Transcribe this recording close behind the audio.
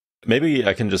Maybe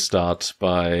I can just start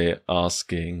by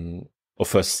asking, or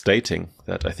first stating,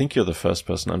 that I think you're the first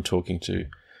person I'm talking to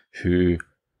who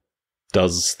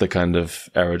does the kind of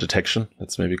error detection,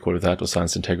 let's maybe call it that, or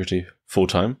science integrity full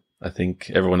time. I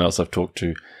think everyone else I've talked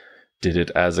to did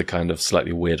it as a kind of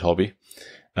slightly weird hobby.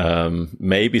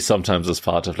 Maybe sometimes as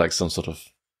part of like some sort of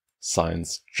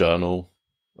science journal,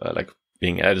 like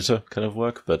being editor kind of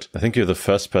work. But I think you're the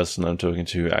first person I'm talking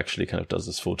to who actually kind of does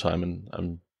this full time. And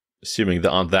I'm assuming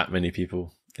there aren't that many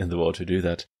people in the world who do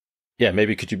that. Yeah,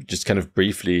 maybe could you just kind of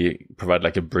briefly provide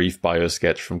like a brief bio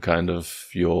sketch from kind of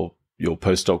your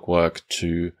postdoc work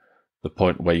to the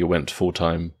point where you went full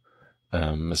time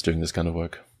as doing this kind of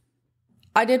work?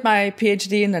 I did my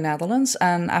PhD in the Netherlands,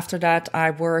 and after that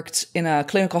I worked in a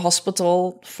clinical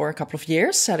hospital for a couple of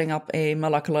years, setting up a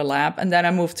molecular lab. And then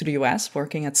I moved to the US,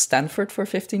 working at Stanford for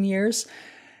 15 years.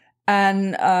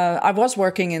 And I was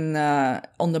working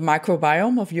on the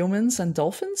microbiome of humans and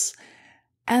dolphins.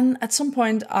 And at some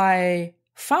point I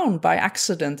found by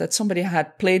accident that somebody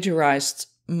had plagiarized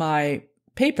my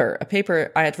paper, a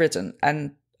paper I had written.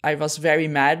 And I was very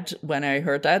mad when I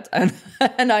heard that. And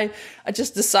I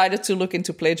just decided to look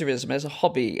into plagiarism as a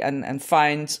hobby and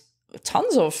find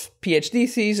tons of PhD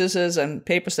theses and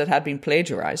papers that had been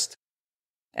plagiarized.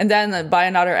 And then by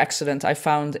another accident, I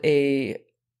found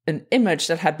an image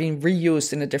that had been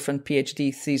reused in a different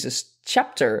PhD thesis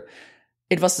chapter.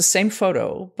 It was the same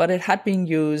photo, but it had been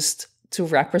used to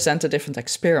represent a different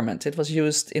experiment. It was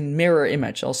used in mirror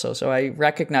image also. So I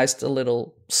recognized a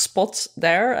little spot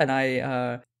there, and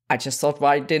I just thought,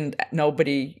 why didn't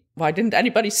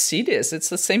anybody see this? It's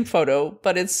the same photo,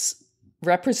 but it's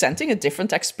representing a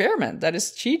different experiment. That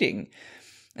is cheating.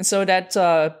 And so that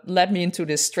led me into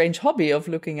this strange hobby of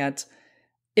looking at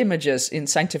images in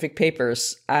scientific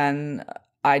papers. And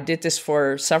I did this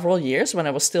for several years when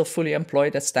I was still fully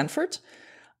employed at Stanford.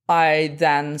 I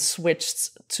then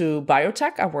switched to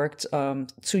biotech. I worked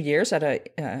 2 years in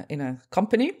a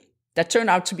company that turned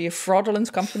out to be a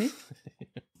fraudulent company.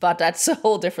 But that's a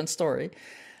whole different story.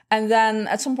 And then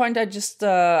at some point,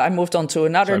 I moved on to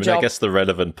another job. I guess the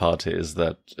relevant part is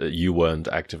that you weren't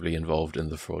actively involved in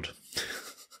the fraud.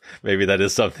 Maybe that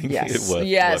is something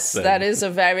worth saying. That is a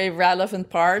very relevant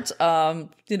part.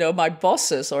 My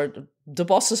bosses, or the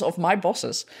bosses of my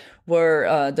bosses,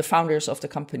 were the founders of the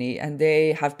company, and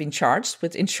they have been charged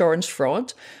with insurance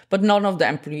fraud, but none of the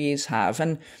employees have.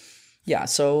 And yeah,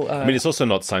 so it's also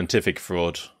not scientific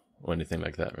fraud or anything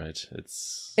like that, right?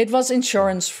 It was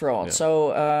insurance fraud. Yeah.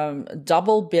 So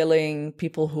double billing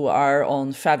people who are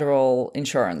on federal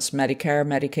insurance, Medicare,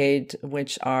 Medicaid,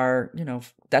 which are,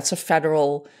 that's a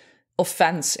federal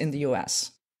offense in the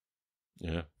US.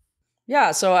 Yeah.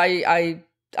 Yeah. So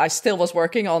I still was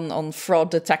working on fraud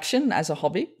detection as a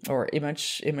hobby, or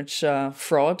image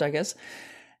fraud, I guess.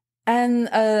 And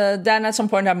then at some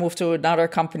point I moved to another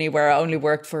company where I only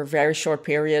worked for a very short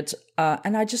period.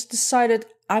 And I just decided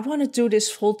I want to do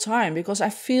this full time because I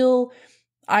feel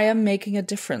I am making a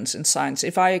difference in science.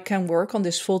 If I can work on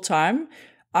this full time,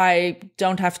 I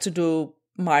don't have to do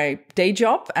my day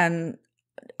job, and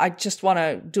I just want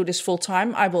to do this full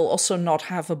time. I will also not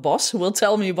have a boss who will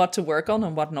tell me what to work on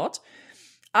and what not.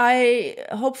 I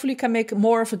hopefully can make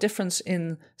more of a difference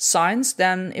in science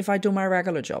than if I do my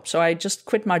regular job. So I just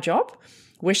quit my job,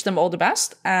 wish them all the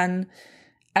best, and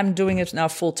I'm doing it now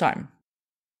full time.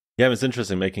 Yeah, it's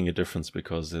interesting making a difference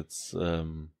because it's,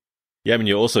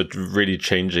 you're also really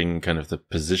changing kind of the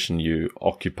position you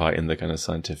occupy in the kind of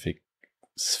scientific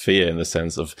sphere, in the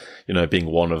sense of, being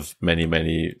one of many,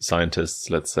 many scientists,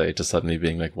 let's say, to suddenly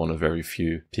being like one of very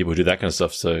few people who do that kind of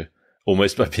stuff. So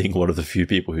almost by being one of the few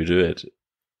people who do it,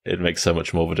 it makes so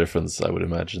much more of a difference, I would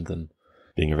imagine, than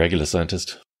being a regular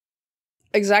scientist.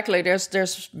 Exactly.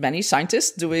 There's many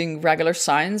scientists doing regular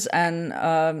science, and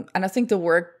I think the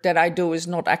work that I do is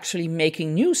not actually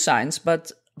making new science,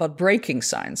 but breaking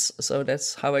science. So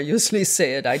that's how I usually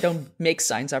say it. I don't make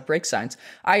science, I break science.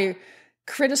 I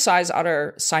criticize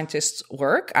other scientists'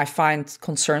 work. I find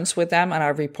concerns with them, and I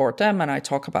report them, and I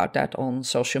talk about that on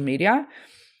social media.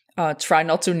 Try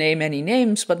not to name any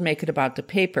names, but make it about the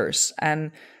papers.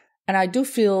 And I do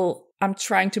feel I'm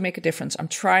trying to make a difference. I'm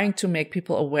trying to make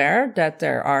people aware that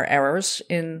there are errors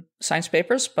in science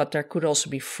papers, but there could also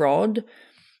be fraud,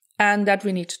 and that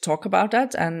we need to talk about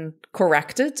that and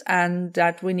correct it, and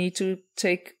that we need to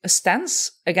take a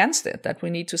stance against it, that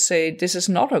we need to say this is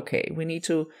not okay. We need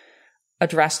to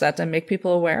address that and make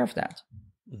people aware of that.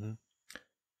 Mm-hmm.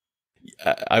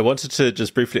 I wanted to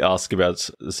just briefly ask about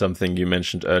something you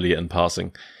mentioned earlier in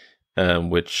passing,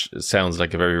 which sounds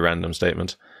like a very random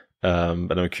statement.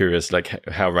 But I'm curious, like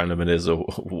how random it is, or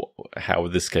how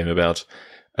this came about.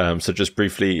 So just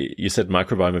briefly, you said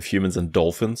microbiome of humans and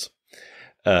dolphins.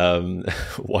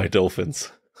 Why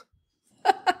dolphins?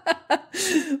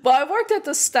 Well, I worked at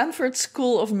the Stanford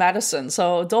School of Medicine,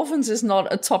 so dolphins is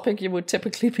not a topic you would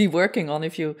typically be working on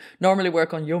if you normally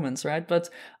work on humans, right? But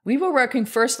we were working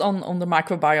first on the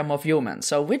microbiome of humans.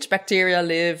 So which bacteria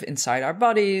live inside our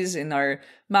bodies, in our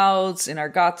mouths, in our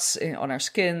guts, on our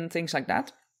skin, things like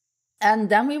that. And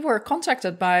then we were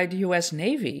contacted by the US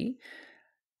Navy,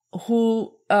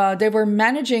 who they were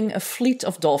managing a fleet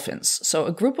of dolphins. So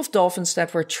a group of dolphins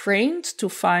that were trained to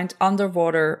find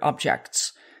underwater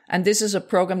objects. And this is a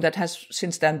program that has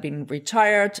since then been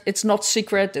retired. It's not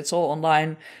secret. It's all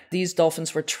online. These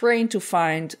dolphins were trained to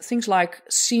find things like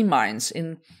sea mines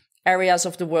in areas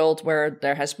of the world where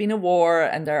there has been a war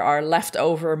and there are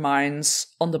leftover mines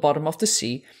on the bottom of the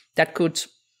sea that could,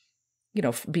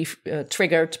 be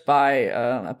triggered by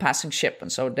a passing ship.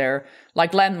 And so they're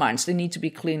like landmines. They need to be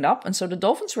cleaned up. And so the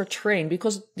dolphins were trained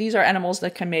because these are animals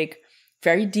that can make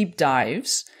very deep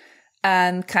dives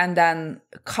and can then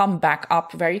come back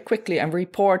up very quickly and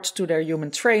report to their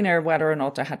human trainer whether or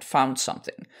not they had found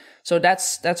something. So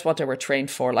that's what they were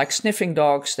trained for. Like sniffing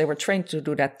dogs, they were trained to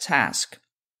do that task.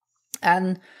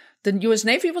 And the US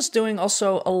Navy was doing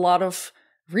also a lot of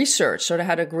research. So they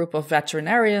had a group of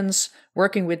veterinarians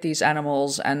working with these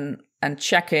animals and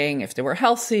checking if they were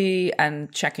healthy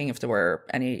and checking if there were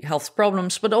any health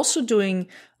problems, but also doing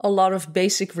a lot of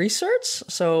basic research.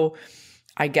 So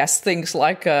I guess things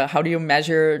like how do you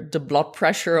measure the blood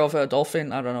pressure of a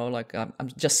dolphin? I don't know, like I'm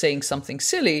just saying something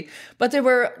silly. But they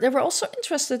were also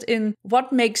interested in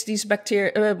what makes these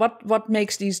bacteria, what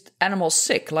makes these animals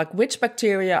sick? Like which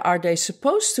bacteria are they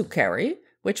supposed to carry?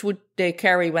 Which would they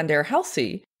carry when they're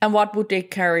healthy? And what would they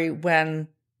carry when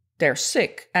they're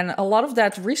sick? And a lot of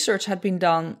that research had been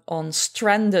done on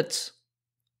stranded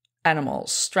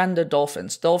animals, stranded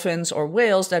dolphins or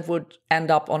whales that would end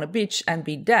up on a beach and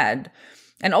be dead.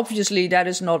 And obviously that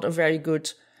is not a very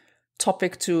good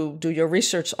topic to do your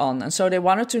research on. And so they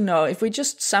wanted to know if we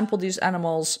just sample these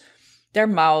animals, their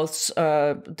mouths,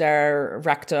 their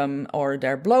rectum or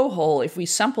their blowhole, if we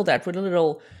sample that with a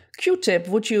little Q-tip,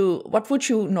 what would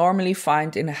you normally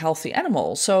find in a healthy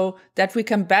animal so that we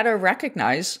can better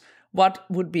recognize what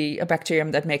would be a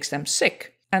bacterium that makes them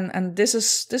sick? And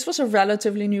this was a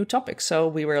relatively new topic. So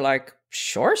we were like,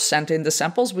 sure, send in the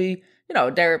samples.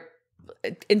 They're,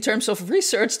 in terms of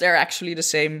research, they're actually the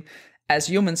same as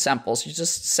human samples. You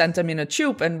just send them in a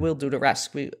tube and we'll do the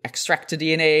rest. We extract the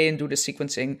DNA and do the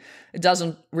sequencing. It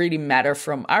doesn't really matter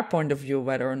from our point of view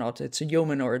whether or not it's a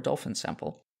human or a dolphin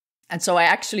sample. And so I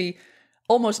actually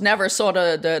almost never saw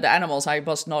the animals. I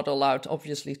was not allowed,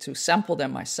 obviously, to sample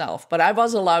them myself. But I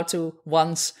was allowed to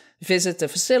once visit the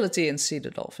facility and see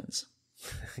the dolphins.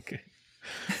 Okay.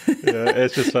 Yeah,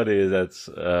 it's just funny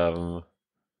that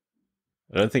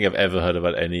I don't think I've ever heard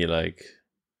about any,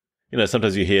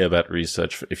 sometimes you hear about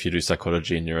research if you do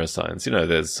psychology and neuroscience,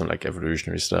 there's some like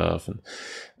evolutionary stuff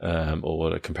and,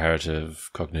 or comparative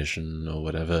cognition or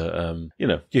whatever.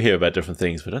 You hear about different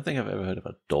things, but I don't think I've ever heard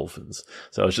about dolphins.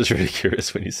 So I was just really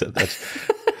curious when you said that.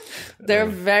 They're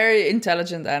very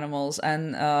intelligent animals.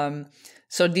 And,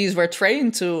 so these were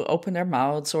trained to open their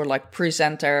mouths or like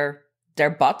present their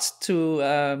butts to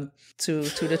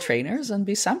the trainers and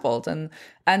be sampled. And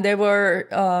they were,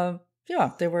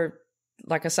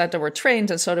 like I said, they were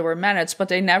trained and so they were managed, but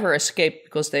they never escaped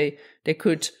because they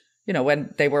could,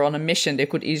 when they were on a mission, they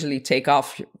could easily take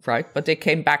off, right? But they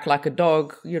came back like a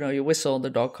dog, you whistle, the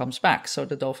dog comes back. So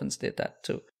the dolphins did that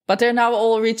too. But they're now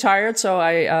all retired, so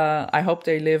I hope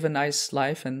they live a nice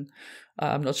life. And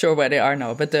I'm not sure where they are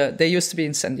now, but they used to be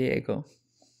in San Diego.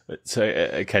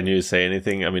 So can you say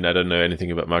anything? I mean, I don't know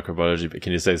anything about microbiology, but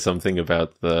can you say something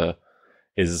about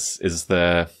is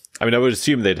there... I mean, I would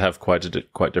assume they'd have quite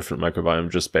different microbiome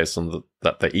just based on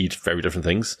that they eat very different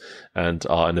things and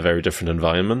are in a very different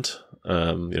environment,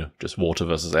 just water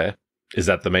versus air. Is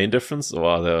that the main difference, or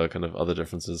are there kind of other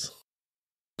differences?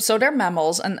 So they're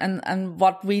mammals, and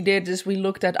what we did is we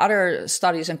looked at other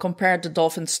studies and compared the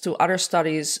dolphins to other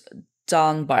studies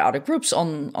done by other groups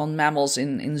on mammals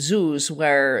in zoos,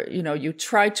 where, you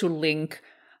try to link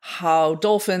how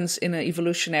dolphins in an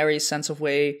evolutionary sense of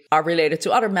way are related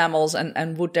to other mammals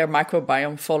and would their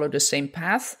microbiome follow the same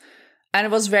path. And it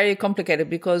was very complicated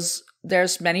because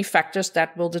there's many factors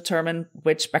that will determine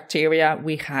which bacteria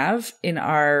we have in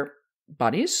our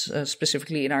bodies,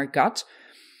 specifically in our gut.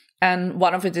 And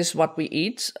one of it is what we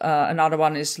eat. Another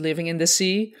one is living in the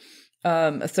sea.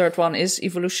 A third one is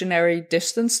evolutionary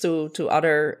distance to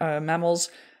other mammals.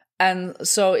 And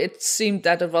so it seemed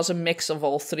that it was a mix of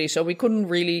all three. So we couldn't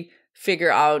really figure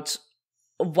out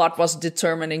what was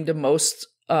determining the most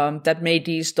that made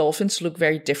these dolphins look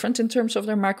very different in terms of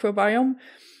their microbiome.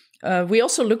 We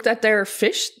also looked at their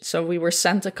fish. So we were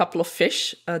sent a couple of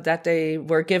fish that they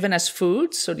were given as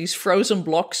food. So these frozen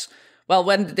blocks, well,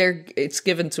 when it's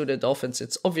given to the dolphins,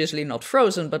 it's obviously not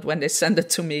frozen. But when they sent it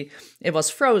to me, it was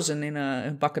frozen in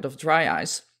a bucket of dry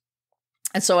ice.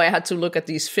 And so I had to look at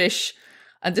these fish.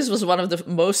 And this was one of the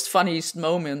most funniest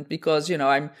moments because,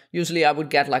 I would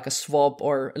get like a swab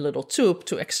or a little tube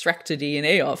to extract the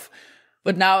DNA off.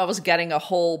 But now I was getting a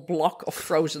whole block of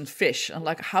frozen fish. I'm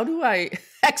like, how do I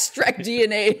extract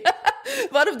DNA?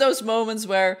 One of those moments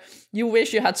where you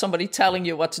wish you had somebody telling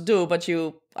you what to do, but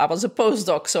I was a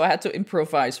postdoc, so I had to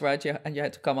improvise, right? And you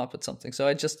had to come up with something. So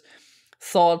I just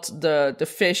thought the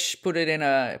fish, put it in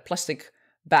a plastic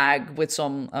bag with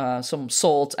some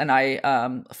salt, and I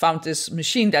found this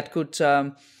machine that could.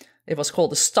 It was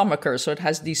called a stomacher, so it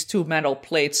has these two metal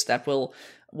plates that will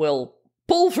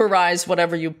pulverize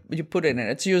whatever you put in it.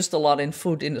 It's used a lot in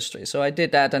food industry. So I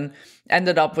did that and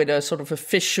ended up with a sort of a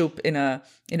fish soup in a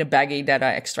baggie that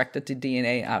I extracted the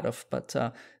DNA out of. But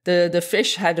the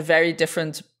fish had a very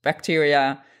different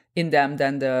bacteria in them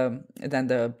than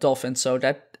the dolphin. So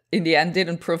that in the end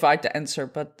didn't provide the answer,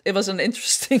 but it was an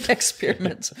interesting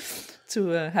experiment to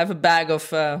have a bag of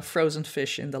frozen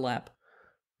fish in the lab.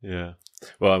 Yeah.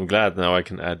 Well, I'm glad now I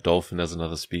can add dolphin as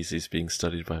another species being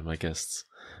studied by my guests.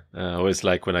 I always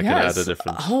like when I can add a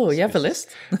different. Oh, you have a list?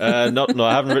 No,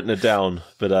 I haven't written it down,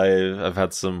 but I've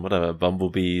had some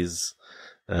bumblebees,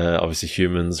 obviously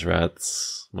humans,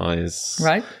 rats, mice.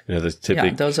 Right. The typical.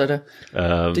 Yeah, those are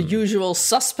the usual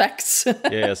suspects.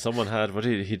 Yeah, someone had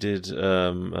he did.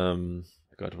 God,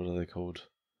 what are they called?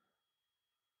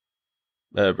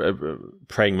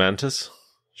 Praying mantis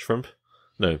shrimp.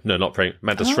 No, not praying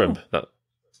mantis shrimp.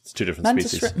 It's two different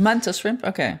species. Mantis shrimp,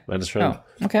 okay. Mantis shrimp.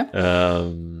 Oh,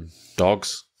 okay.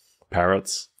 Dogs,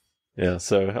 parrots. Yeah,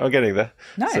 so I'm getting there.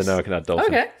 Nice. So now I can add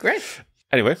dolphin. Okay, great.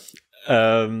 Anyway,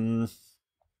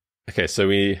 okay, so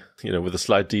we, with a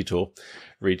slight detour,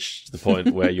 reached the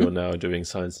point where you're now doing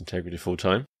science integrity full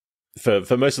time.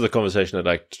 For most of the conversation, I'd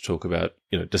like to talk about,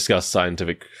 discuss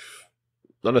scientific,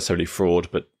 not necessarily fraud,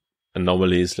 but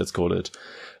anomalies, let's call it,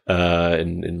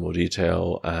 in more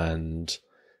detail, and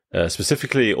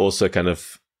specifically also kind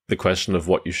of the question of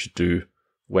what you should do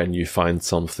when you find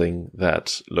something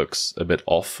that looks a bit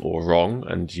off or wrong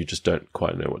and you just don't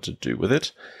quite know what to do with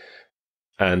it.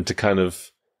 And to kind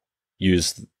of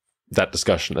use that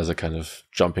discussion as a kind of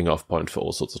jumping off point for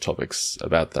all sorts of topics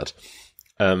about that.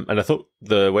 And I thought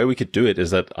the way we could do it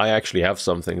is that I actually have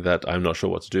something that I'm not sure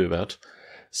what to do about.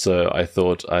 So I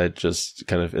thought I'd just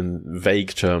kind of in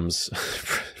vague terms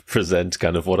present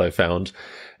kind of what I found.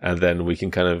 And then we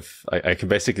can kind of, I can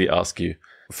basically ask you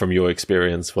from your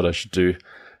experience what I should do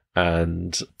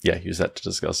and use that to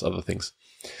discuss other things.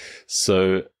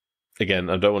 So again,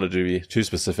 I don't want to be too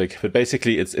specific, but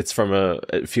basically it's from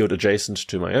a field adjacent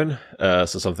to my own.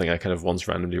 So something I kind of once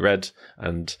randomly read,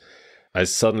 and I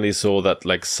suddenly saw that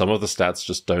like some of the stats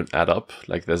just don't add up.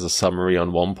 Like there's a summary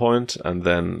on one point and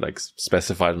then like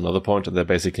specified another point, and they're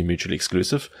basically mutually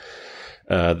exclusive.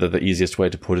 The easiest way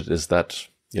to put it is that,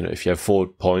 if you have 4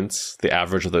 points, the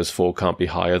average of those 4 can't be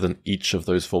higher than each of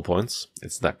those 4 points.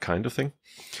 It's that kind of thing.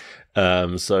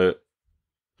 So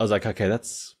I was like, okay,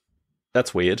 that's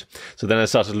weird. So then I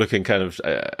started looking kind of,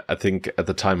 I think at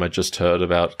the time I just heard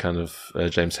about kind of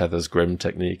James Heather's GRIM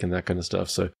technique and that kind of stuff.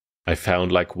 So I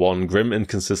found like one GRIM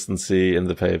inconsistency in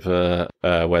the paper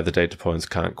where the data points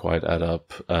can't quite add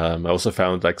up. I also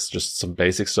found like just some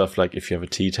basic stuff, like if you have a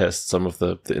t-test, some of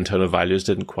the internal values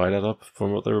didn't quite add up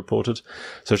from what they reported.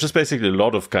 So it's just basically a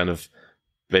lot of kind of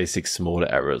basic smaller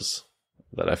errors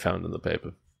that I found in the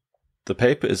paper. The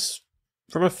paper is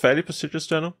from a fairly prestigious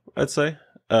journal, I'd say.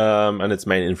 And its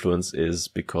main influence is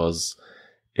because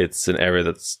it's an area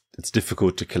it's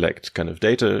difficult to collect kind of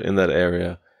data in that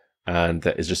area. And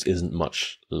there just isn't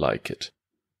much like it.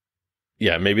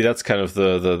 Yeah, maybe that's kind of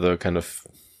the kind of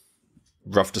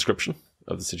rough description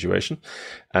of the situation.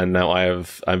 And now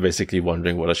I'm basically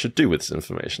wondering what I should do with this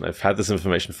information. I've had this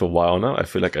information for a while now. I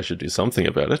feel like I should do something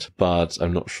about it, but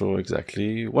I'm not sure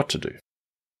exactly what to do.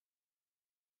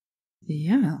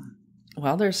 Yeah.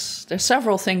 Well, there's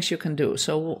several things you can do.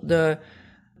 So the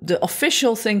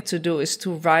official thing to do is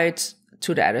to write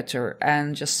to the editor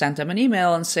and just send them an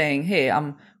email and saying, hey,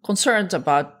 I'm concerned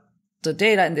about the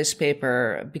data in this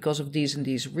paper because of these and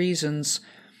these reasons.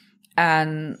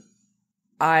 And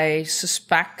I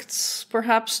suspect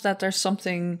perhaps that there's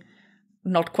something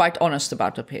not quite honest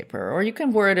about the paper, or you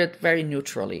can word it very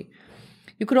neutrally.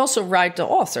 You could also write the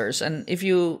authors. And if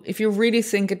you really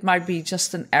think it might be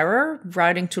just an error,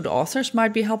 writing to the authors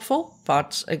might be helpful.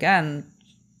 But again,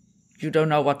 you don't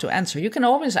know what to answer, you can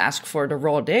always ask for the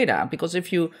raw data, because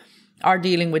if you are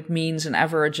dealing with means and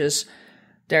averages,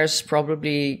 there's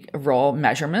probably raw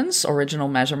measurements, original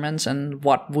measurements, and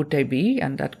what would they be?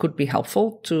 And that could be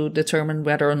helpful to determine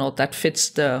whether or not that fits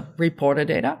the reported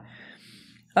data.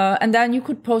 And then you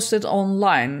could post it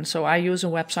online. So I use a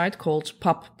website called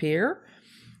PubPeer,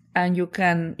 and you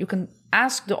can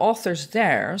ask the authors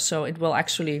there. So it will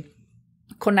actually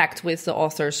connect with the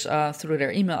authors through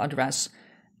their email address.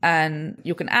 And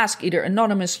you can ask either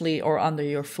anonymously or under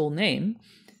your full name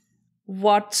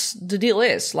what the deal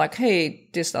is. Like, hey,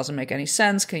 this doesn't make any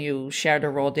sense. Can you share the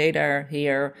raw data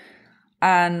here?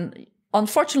 And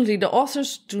unfortunately, the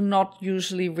authors do not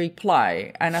usually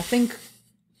reply. And I think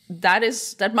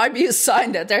that might be a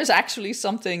sign that there's actually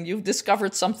something, you've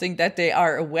discovered something that they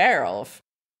are aware of.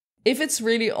 If it's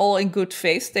really all in good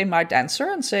faith, they might answer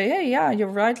and say, hey, yeah, you're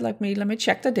right. Let me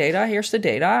check the data. Here's the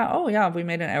data. Oh, yeah, we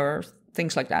made an error.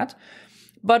 Things like that.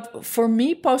 But for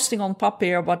me, posting on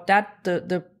PubPeer,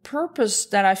 the purpose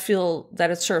that I feel that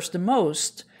it serves the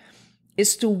most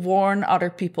is to warn other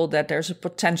people that there's a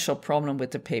potential problem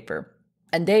with the paper.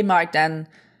 And they might then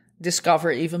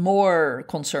discover even more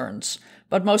concerns.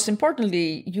 But most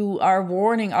importantly, you are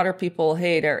warning other people,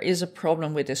 hey, there is a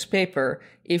problem with this paper.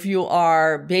 If you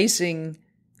are basing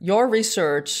your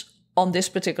research on this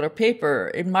particular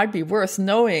paper, it might be worth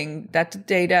knowing that the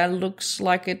data looks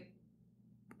like it,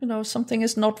 something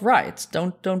is not right.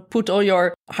 Don't put all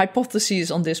your hypotheses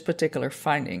on this particular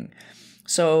finding.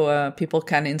 So people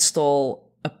can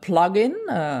install a plugin,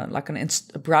 like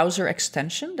a browser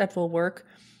extension that will work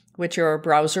with your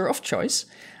browser of choice.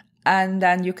 And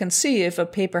then you can see if a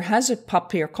paper has a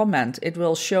PubPeer comment, it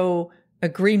will show a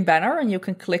green banner and you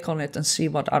can click on it and see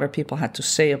what other people had to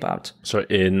say about. So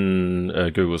in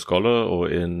Google Scholar or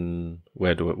in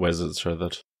where does it show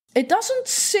that? It doesn't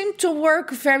seem to work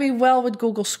very well with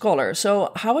Google Scholar.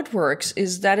 So how it works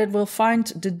is that it will find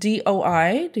the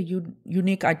DOI, the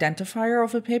unique identifier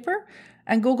of a paper,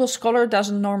 and Google Scholar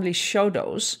doesn't normally show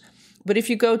those. But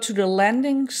if you go to the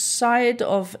landing side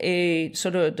of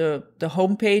the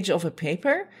homepage of a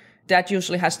paper, that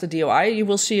usually has the DOI, you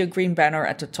will see a green banner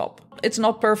at the top. It's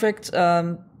not perfect.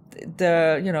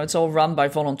 It's all run by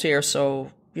volunteers,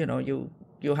 so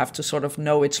you have to sort of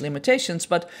know its limitations,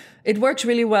 but it works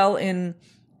really well in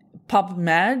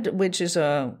PubMed, which is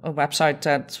a website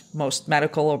that most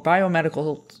medical or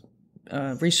biomedical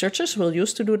researchers will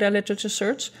use to do their literature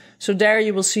search. So there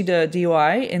you will see the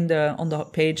DOI on the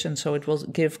page, and so it will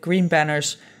give green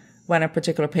banners when a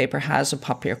particular paper has a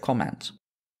PubPeer comment.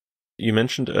 You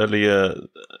mentioned earlier,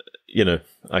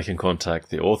 I can contact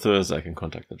the authors, I can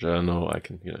contact the journal, I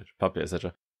can, PubPeer,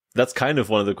 etc. That's kind of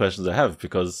one of the questions I have,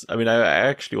 because, I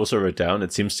actually also wrote down,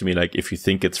 it seems to me like if you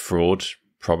think it's fraud,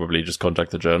 probably just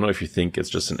contact the journal. If you think it's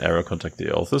just an error, contact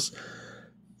the authors.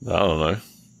 I don't know.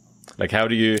 Like, how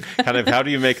do you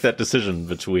make that decision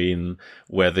between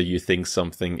whether you think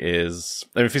something is,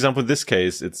 for example, in this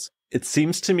case, it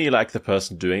seems to me like the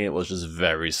person doing it was just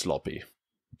very sloppy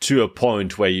to a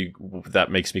point where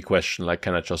that makes me question, like,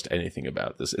 can I trust anything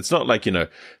about this? It's not like,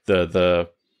 the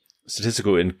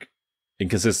statistical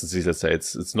inconsistencies, let's say.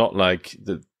 It's not like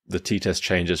the t-test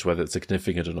changes whether it's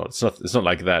significant or not. It's not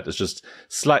like that. It's just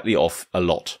slightly off a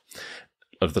lot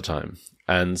of the time.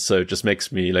 And so it just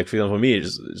makes me, like, for example, for me,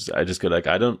 I just go like,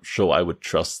 I don't sure I would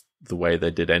trust the way they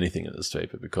did anything in this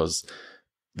paper, because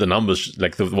the numbers,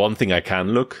 like the one thing I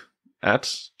can look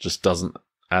at just doesn't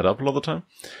add up a lot of the time.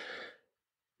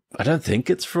 I don't think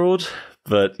it's fraud,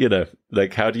 but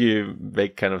like, how do you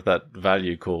make kind of that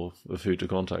value call of who to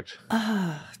contact?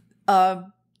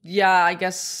 Yeah, I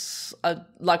guess,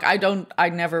 I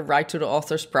never write to the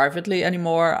authors privately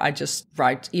anymore. I just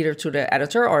write either to the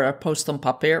editor or I post on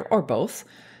PubPeer or both.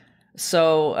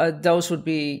 So those would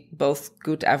be both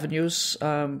good avenues.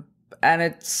 And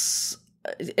it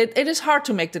is hard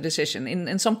to make the decision.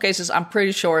 In some cases, I'm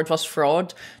pretty sure it was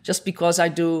fraud, just because I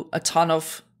do a ton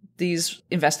of these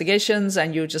investigations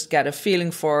and you just get a feeling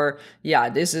for,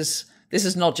 this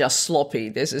is not just sloppy.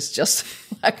 This is just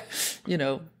like,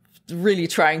 really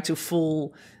trying to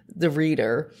fool the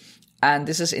reader, and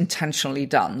this is intentionally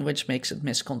done, which makes it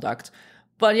misconduct.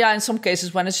 But in some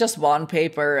cases when it's just one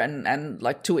paper and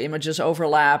like two images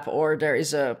overlap, or there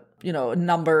is a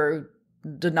number,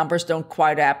 the numbers don't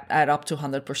quite add up to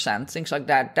 100%, things like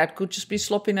that could just be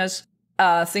sloppiness.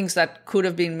 Things that could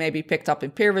have been maybe picked up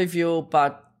in peer review,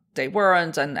 but they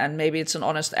weren't, and maybe it's an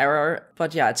honest error.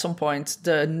 But at some point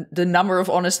the number of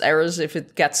honest errors, if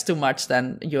it gets too much,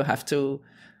 then you have to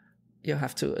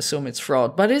assume it's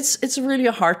fraud. But it's really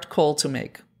a hard call to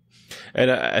make.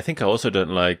 And I think I also don't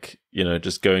like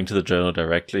just going to the journal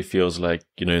directly feels like,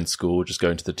 in school, just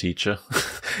going to the teacher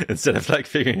instead of like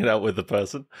figuring it out with the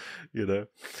person,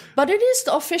 But it is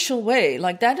the official way.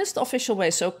 Like that is the official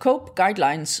way. So COPE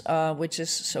guidelines,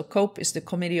 COPE is the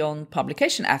Committee on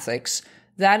Publication Ethics.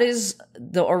 That is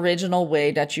the original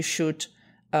way that you should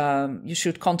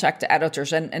contact the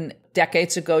editors. And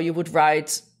decades ago, you would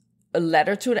write a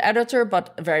letter to the editor,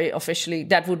 but very officially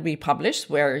that would be published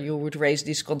where you would raise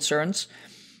these concerns.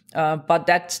 But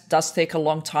that does take a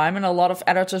long time, and a lot of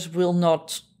editors will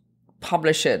not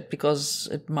publish it because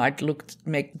it might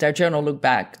make their journal look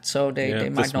bad. So they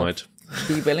might not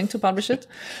be willing to publish it.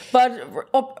 But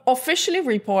officially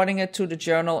reporting it to the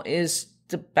journal is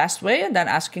the best way, and then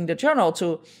asking the journal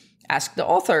to ask the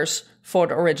authors for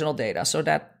the original data so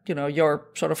that, you're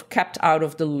sort of kept out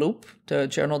of the loop. The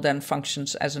journal then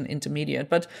functions as an intermediate.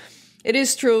 But it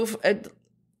is true.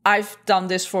 I've done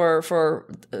this for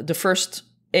the first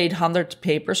 800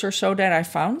 papers or so that I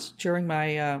found during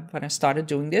my when I started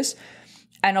doing this.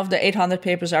 And of the 800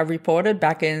 papers I reported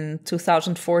back in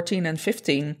 2014 and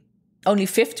 15, only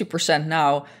 50%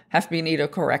 now have been either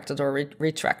corrected or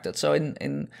retracted. So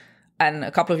and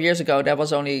a couple of years ago, that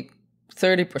was only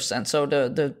 30%.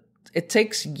 So it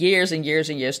takes years and years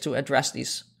and years to address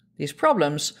these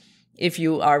problems if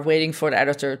you are waiting for the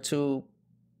editor to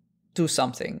do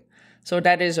something. So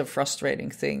that is a frustrating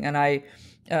thing. And I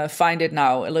find it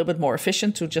now a little bit more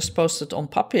efficient to just post it on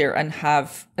Papier and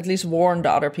have at least warn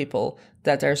the other people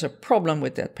that there's a problem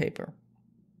with that paper.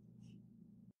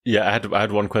 Yeah, I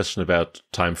had one question about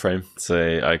time frame.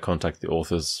 Say I contact the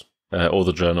authors or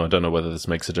the journal. I don't know whether this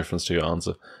makes a difference to your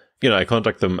answer. I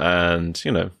contact them and,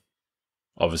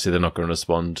 obviously they're not going to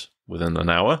respond within an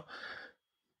hour.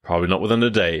 Probably not within a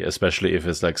day, especially if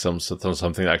it's like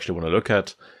something I actually want to look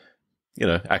at.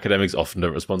 Academics often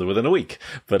don't respond within a week,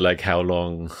 but like how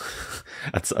long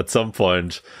at some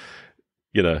point,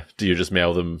 do you just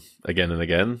mail them again and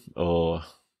again, or?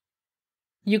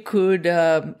 You could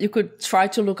try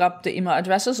to look up the email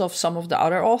addresses of some of the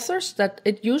other authors. That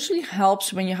it usually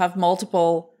helps when you have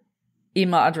multiple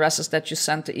email addresses that you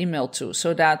send the email to,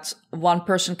 so that one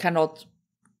person cannot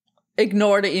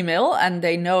ignore the email and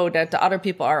they know that the other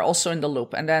people are also in the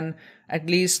loop. And then at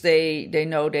least they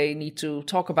know they need to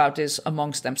talk about this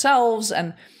amongst themselves.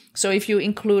 And so if you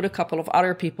include a couple of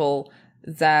other people,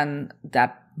 then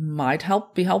that might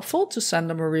be helpful to send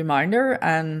them a reminder.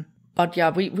 But yeah,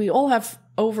 we all have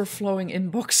overflowing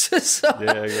inboxes. So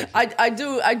yeah.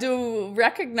 I do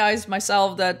recognize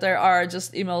myself that there are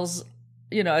just emails,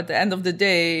 at the end of the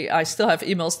day, I still have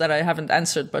emails that I haven't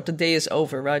answered, but the day is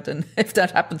over, right? And if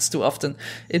that happens too often,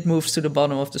 it moves to the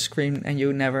bottom of the screen and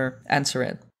you never answer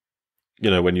it.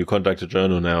 When you contact a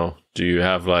journal now, do you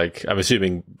have I'm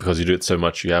assuming because you do it so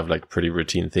much, you have pretty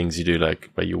routine things you do,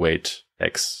 where you wait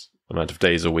X amount of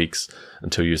days or weeks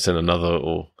until you send another,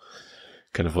 or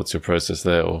kind of what's your process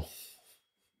there? Or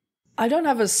I don't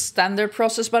have a standard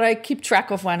process, but I keep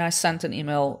track of when I sent an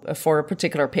email for a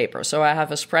particular paper. So I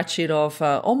have a spreadsheet of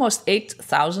almost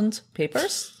 8,000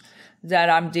 papers that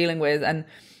I'm dealing with. And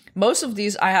most of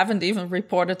these I haven't even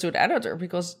reported to the editor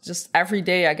because just every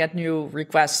day I get new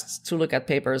requests to look at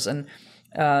papers. And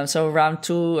so around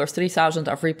 2,000 or 3,000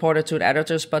 I've reported to the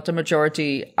editors, but the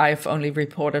majority I've only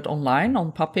reported online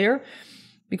on Papier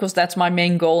because that's my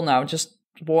main goal now, just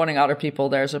warning other people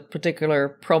there's a particular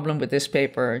problem with this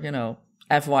paper,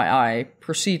 FYI,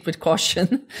 proceed with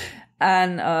caution.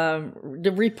 And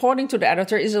the reporting to the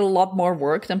editor is a lot more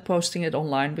work than posting it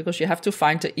online because you have to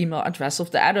find the email address of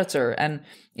the editor. And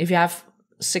if you have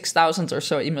 6,000 or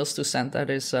so emails to send,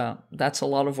 that's a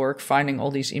lot of work finding all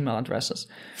these email addresses.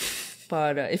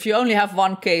 But if you only have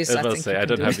one case, I think I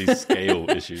don't have these scale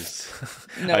issues.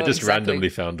 No, I just exactly. randomly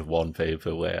found one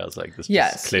paper where I was like, this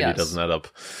just clearly doesn't add up.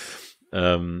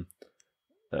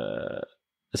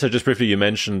 So just briefly, you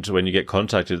mentioned when you get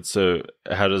contacted. So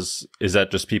is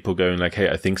that just people going like, hey,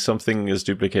 I think something is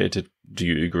duplicated. Do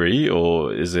you agree?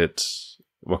 Or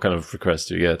what kind of requests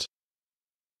do you get?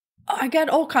 I get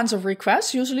all kinds of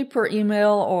requests, usually per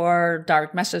email or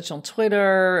direct message on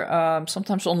Twitter,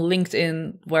 sometimes on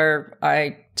LinkedIn, where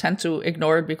I tend to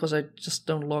ignore it because I just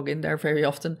don't log in there very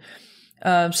often.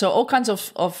 So all kinds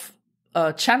of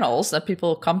channels that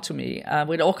people come to me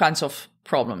with all kinds of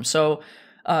problems. So,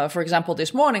 for example,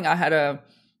 this morning I had an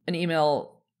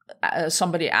email,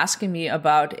 somebody asking me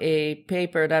about a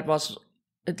paper that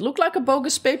it looked like a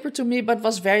bogus paper to me, but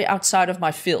was very outside of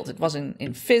my field. It was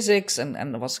in physics and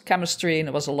there was chemistry and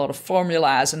there was a lot of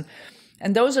formulas.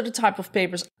 And those are the type of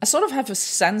papers I sort of have a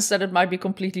sense that it might be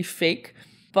completely fake,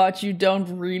 but you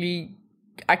don't really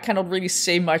I cannot really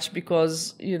say much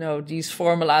because, these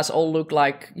formulas all look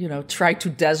like, try to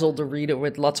dazzle the reader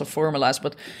with lots of formulas,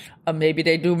 but maybe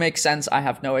they do make sense. I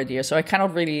have no idea. So I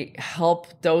cannot really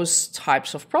help those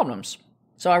types of problems.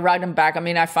 So I write them back. I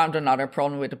mean, I found another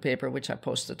problem with the paper, which I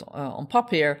posted on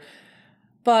Pop here.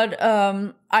 But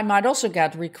I might also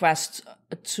get requests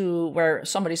to where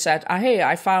somebody said, hey,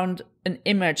 I found an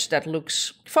image that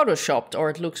looks photoshopped,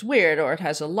 or it looks weird, or it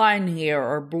has a line here,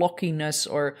 or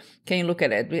blockiness, or can you look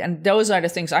at it? And those are the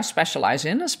things I specialize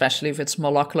in, especially if it's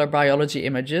molecular biology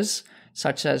images,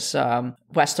 such as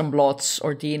Western blots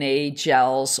or DNA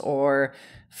gels or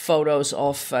photos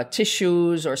of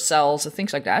tissues or cells or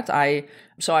things like that.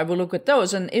 So I will look at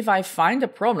those. And if I find a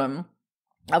problem,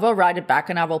 I will write it back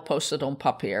and I will post it on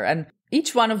Pub here. And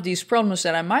each one of these problems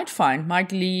that I might find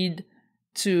might lead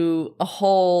to a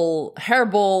whole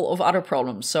hairball of other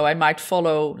problems. So I might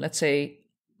follow, let's say,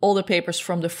 all the papers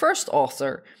from the first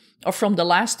author or from the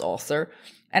last author,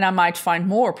 and I might find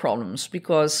more problems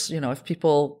because, if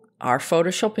people are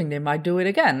photoshopping, they might do it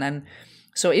again. And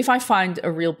so if I find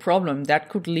a real problem, that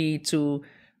could lead to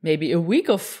maybe a week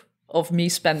of me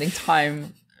spending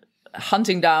time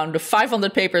hunting down the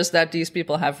 500 papers that these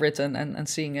people have written and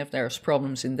seeing if there's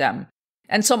problems in them.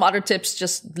 And some other tips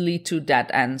just lead to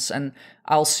dead ends. And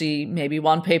I'll see maybe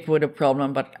one paper with a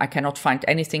problem, but I cannot find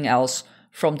anything else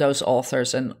from those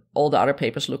authors, and all the other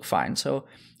papers look fine. So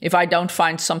if I don't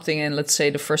find something in, let's say,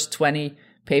 the first 20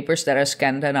 papers that I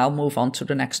scanned, then I'll move on to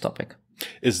the next topic.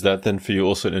 Is that then for you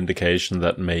also an indication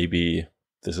that maybe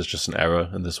this is just an error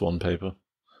in this one paper?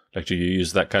 Like, do you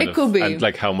use that kind of... It could be. And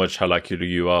like, how likely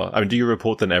you are? I mean, do you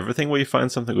report then everything where you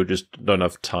find something, or just don't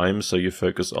have time, so you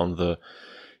focus on the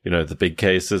big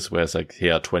cases where it's like,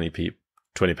 here are 20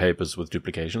 papers with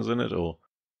duplications in it, or?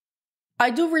 I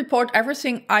do report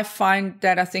everything I find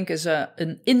that I think is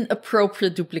an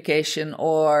inappropriate duplication,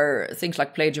 or things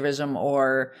like plagiarism,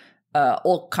 or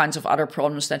all kinds of other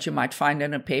problems that you might find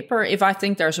in a paper. If I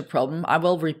think there's a problem, I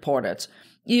will report it,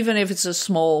 even if it's a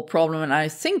small problem and I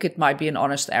think it might be an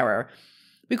honest error.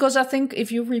 Because I think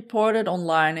if you report it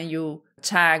online and you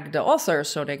tag the author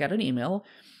so they get an email,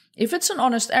 if it's an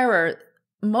honest error,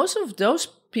 most of those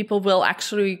people will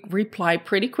actually reply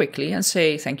pretty quickly and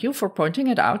say, thank you for pointing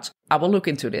it out. I will look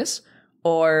into this.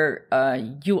 Or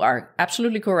you are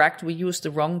absolutely correct. We used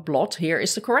the wrong blot. Here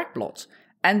is the correct blot.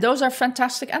 And those are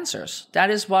fantastic answers.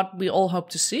 That is what we all hope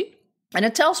to see. And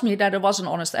it tells me that it was an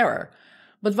honest error.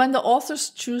 But when the authors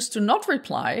choose to not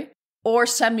reply or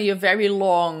send me a very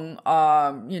long,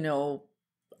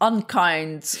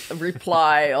 unkind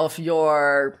reply of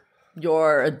you're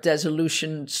a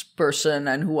disillusioned person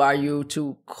and who are you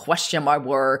to question my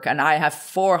work, and I have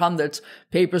 400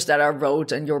 papers that I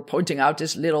wrote and you're pointing out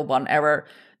this little one error,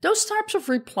 those types of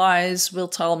replies will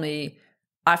tell me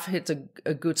I've hit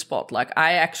a good spot. Like,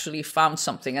 I actually found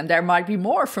something, and there might be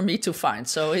more for me to find.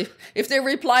 So if they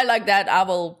reply like that, I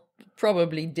will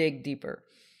probably dig deeper.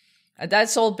 And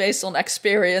that's all based on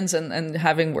experience and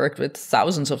having worked with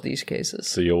thousands of these cases.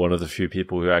 So you're one of the few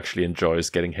people who actually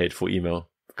enjoys getting hateful email,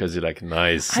 because you're like,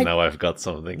 nice, now I've got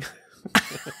something.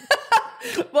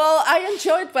 Well, I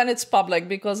enjoy it when it's public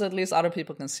because at least other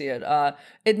people can see it.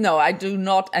 No, I do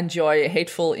not enjoy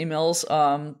hateful emails.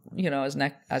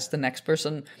 As the next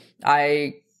person,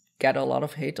 I get a lot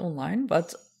of hate online,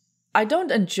 but I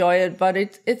don't enjoy it. But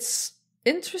it's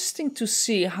interesting to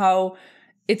see how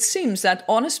it seems that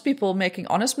honest people making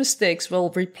honest mistakes will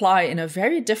reply in a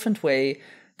very different way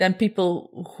than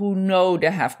people who know they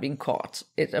have been caught.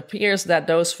 It appears that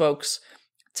those folks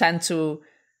tend to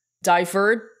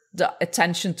divert the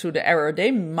attention to the error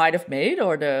they might have made,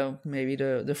 or maybe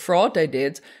the fraud they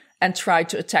did, and try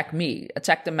to attack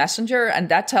the messenger. And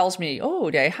that tells me, oh,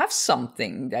 they have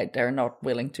something that they're not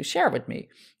willing to share with me.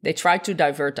 They try to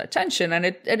divert attention, and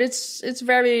it's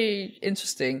very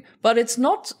interesting. But it's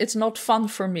not fun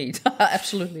for me,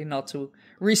 absolutely not, to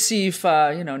receive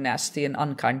nasty and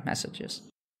unkind messages.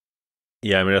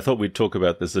 Yeah, I mean, I thought we'd talk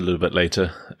about this a little bit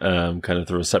later, kind of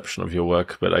the reception of your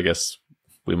work, but I guess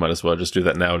we might as well just do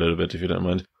that now a little bit, if you don't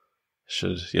mind.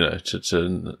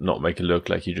 To not make it look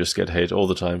like you just get hate all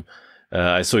the time.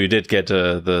 I saw you did get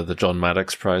the John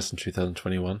Maddox Prize in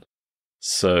 2021.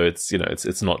 So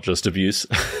it's not just abuse.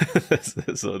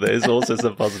 So there's also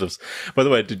some positives. By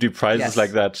the way, to do prizes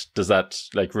like that, does that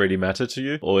like really matter to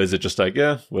you? Or is it just like,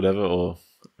 yeah, whatever? Or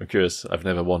I'm curious, I've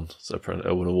never won an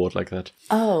award like that.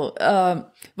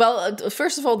 Well,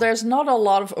 first of all, there's not a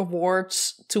lot of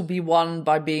awards to be won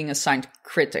by being a science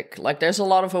critic. Like, there's a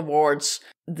lot of awards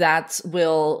that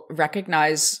will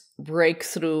recognize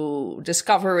breakthrough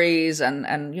discoveries and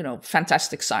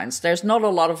fantastic science. There's not a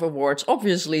lot of awards,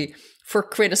 obviously, for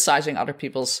criticizing other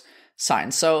people's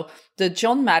science. So the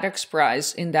John Maddox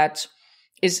Prize in that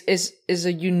is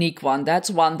a unique one. That's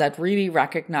one that really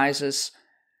recognizes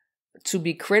to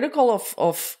be critical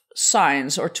of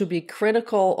science or to be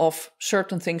critical of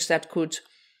certain things that could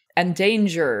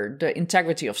endanger the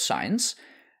integrity of science,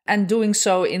 and doing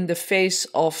so in the face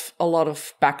of a lot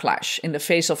of backlash, in the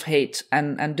face of hate,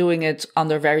 and doing it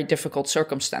under very difficult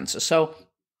circumstances. So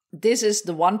this is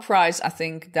the one prize I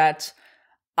think that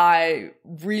I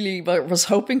really was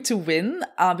hoping to win,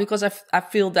 because I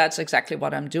feel that's exactly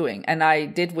what I'm doing. And I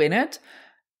did win it.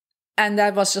 And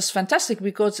that was just fantastic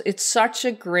because it's such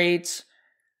a great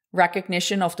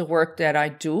recognition of the work that I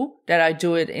do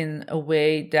it in a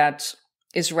way that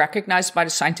is recognized by the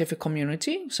scientific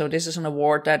community. So this is an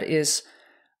award that is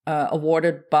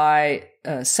awarded by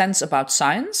Sense About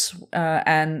Science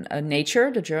and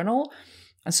Nature, the journal.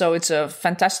 And so it's a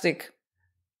fantastic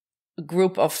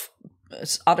group of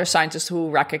other scientists who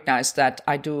recognize that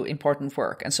I do important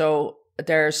work. And so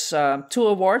there's 2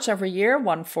 awards every year,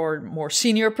 one for more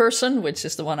senior person, which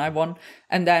is the one I won,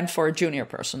 and then for a junior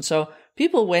person. So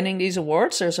people winning these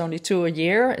awards, there's only 2 a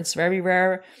year. It's very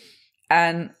rare.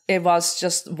 And it was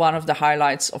just one of the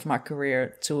highlights of my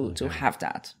career to have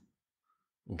that.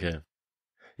 Okay.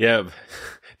 Yeah.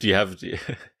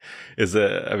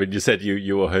 I mean, you said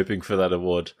you were hoping for that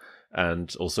award,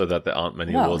 and also that there aren't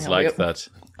many awards like that.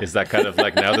 Is that kind of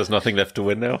like now there's nothing left to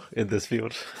win now in this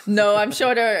field? No, I'm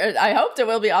sure I hope there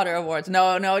will be other awards. No.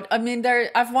 I mean,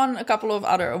 I've won a couple of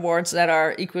other awards that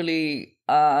are equally,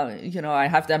 I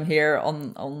have them here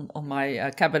on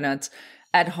my cabinet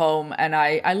at home, and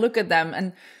I look at them,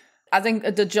 and I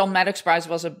think the John Maddox Prize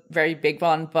was a very big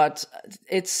one, but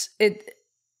it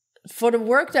for the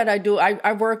work that I do,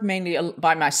 I work mainly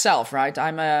by myself, right?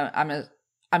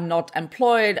 I'm not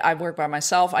employed. I work by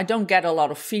myself. I don't get a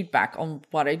lot of feedback on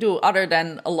what I do, other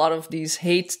than a lot of these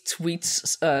hate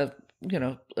tweets,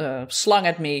 slung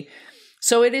at me.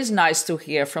 So it is nice to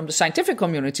hear from the scientific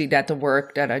community that the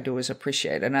work that I do is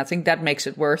appreciated, and I think that makes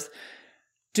it worth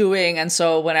doing. And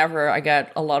so whenever I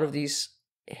get a lot of these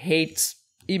hate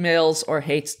emails or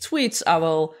hate tweets, I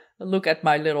will look at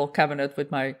my little cabinet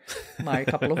with my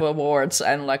couple of awards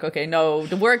and like, okay, no,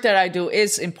 the work that I do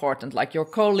is important. Like your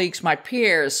colleagues, my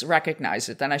peers recognize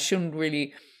it. And I shouldn't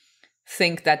really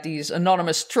think that these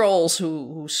anonymous trolls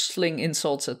who sling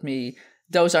insults at me,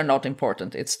 those are not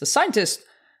important. It's the scientists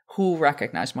who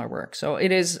recognize my work. So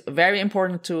it is very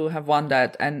important to have won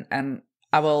that. And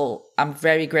I'm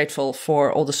very grateful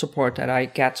for all the support that I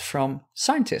get from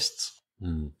scientists.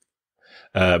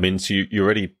 I mean, so you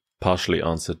already partially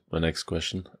answered my next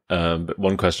question. But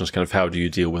one question is kind of how do you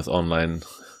deal with online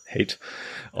hate,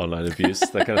 online abuse,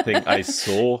 that kind of thing. I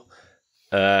saw,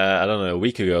 I don't know, a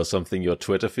week ago or something, your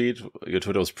Twitter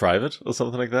was private or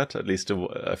something like that. At least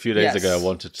a few days ago, I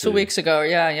wanted to. 2 weeks ago,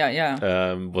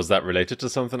 yeah. Was that related to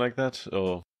something like that,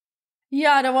 or?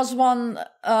 Yeah, there was one.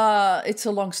 It's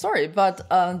a long story, but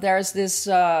there's this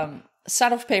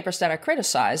set of papers that I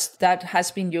criticized that has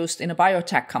been used in a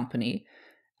biotech company.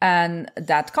 And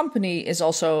that company is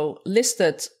also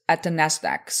listed at the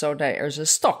NASDAQ. So there's a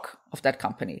stock of that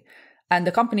company. And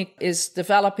the company is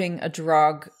developing a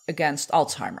drug against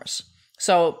Alzheimer's.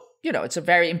 So, it's a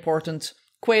very important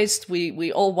quest.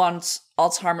 We all want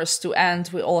Alzheimer's to end.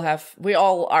 We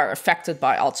all are affected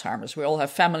by Alzheimer's. We all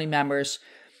have family members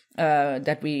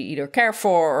that we either care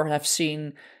for or have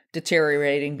seen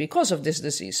deteriorating because of this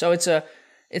disease. So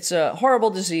it's a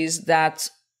horrible disease that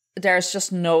there's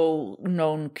just no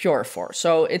known cure for.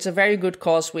 So it's a very good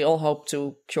cause. We all hope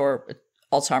to cure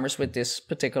Alzheimer's with this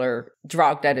particular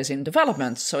drug that is in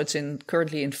development. So it's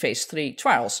currently in phase 3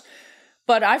 trials.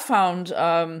 But I found,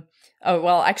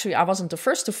 actually, I wasn't the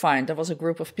first to find. There was a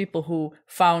group of people who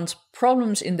found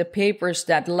problems in the papers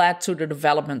that led to the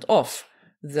development of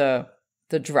the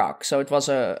drug. So it was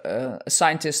a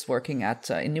scientist working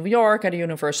in New York at a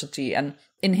university, and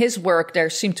in his work there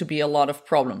seemed to be a lot of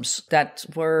problems that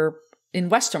were in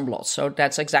Western blots. So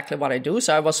that's exactly what I do.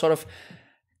 So I was sort of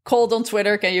called on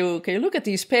Twitter, can you look at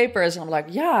these papers? And I'm like,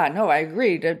 yeah, no, I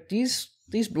agree that these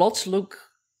blots look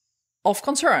of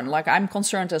concern. Like I'm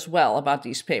concerned as well about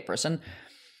these papers. And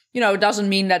it doesn't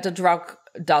mean that the drug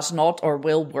does not or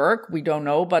will work. We don't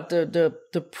know. But the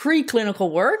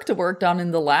preclinical work, the work done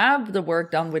in the lab, the work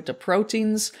done with the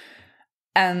proteins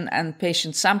and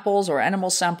patient samples or animal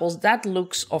samples, that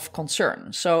looks of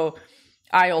concern. So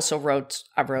I also wrote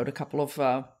a couple of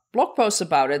blog posts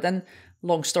about it. And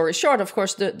long story short, of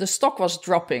course, the stock was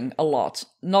dropping a lot,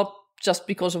 not just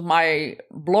because of my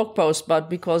blog post, but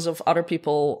because of other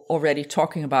people already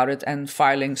talking about it and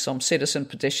filing some citizen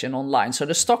petition online. So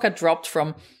the stock had dropped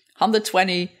from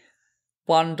 120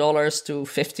 $1 to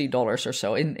 $50 or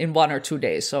so in 1 or 2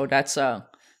 days. So that's a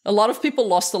lot of people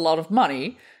lost a lot of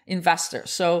money,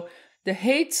 investors. So the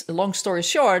hate, long story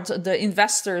short, the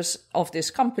investors of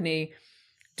this company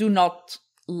do not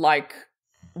like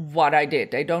what I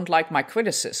did. They don't like my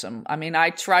criticism. I mean, I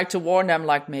tried to warn them,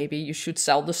 like, maybe you should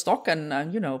sell the stock and,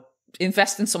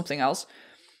 invest in something else.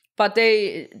 But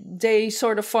they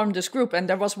sort of formed this group. And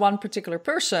there was one particular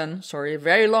person, sorry, a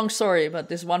very long story, but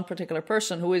this one particular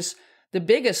person who is the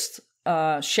biggest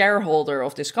shareholder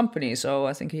of this company. So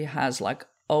I think he has like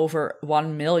over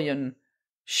 1 million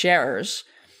shares.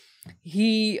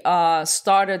 He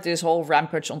started this whole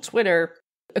rampage on Twitter,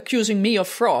 accusing me of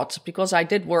fraud because I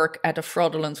did work at a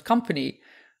fraudulent company.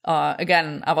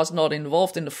 Again, I was not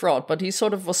involved in the fraud, but he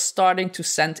sort of was starting to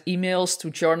send emails to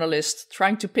journalists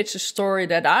trying to pitch a story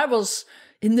that I was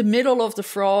in the middle of the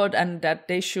fraud and that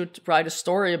they should write a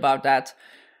story about that.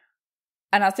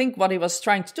 And I think what he was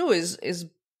trying to do is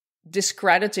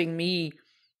discrediting me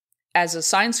as a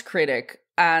science critic.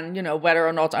 And, whether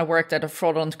or not I worked at a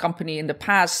fraudulent company in the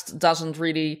past doesn't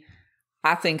really,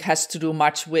 I think, has to do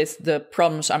much with the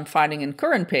problems I'm finding in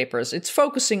current papers. It's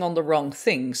focusing on the wrong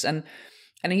things. And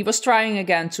he was trying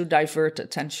again to divert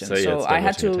attention. So I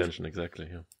had to attention, exactly.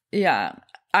 Yeah.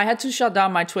 I had to shut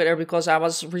down my Twitter because I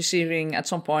was receiving at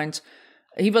some point,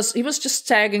 he was just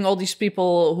tagging all these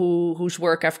people whose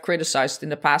work I've criticized in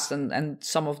the past, and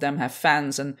some of them have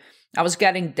fans, and I was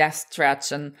getting death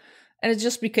threats, and it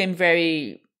just became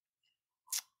very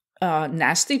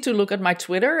nasty to look at my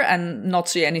Twitter and not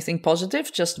see anything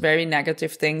positive, just very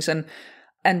negative things.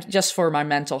 And just for my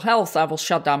mental health, I will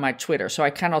shut down my Twitter. So I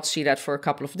cannot see that for a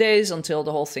couple of days until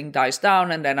the whole thing dies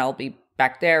down, and then I'll be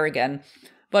back there again.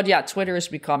 But yeah, Twitter is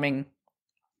becoming,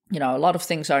 a lot of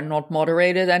things are not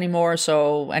moderated anymore.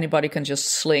 So anybody can just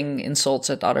sling insults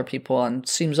at other people and it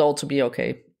seems all to be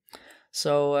okay.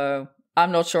 So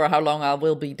I'm not sure how long I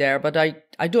will be there, but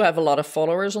I do have a lot of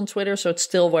followers on Twitter. So it's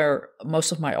still where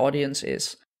most of my audience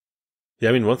is. Yeah,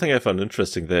 I mean, one thing I found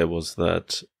interesting there was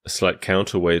that a slight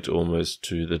counterweight almost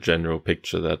to the general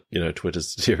picture that,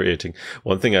 Twitter's deteriorating.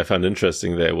 One thing I found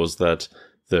interesting there was that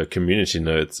the community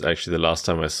notes, actually the last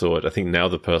time I saw it, I think now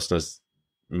the person has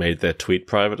made their tweet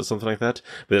private or something like that,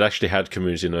 but it actually had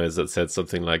community notes that said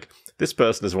something like, this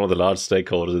person is one of the large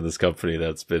stakeholders in this company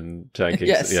that's been tanking.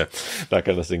 Yes. Yeah, that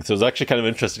kind of thing. So it's actually kind of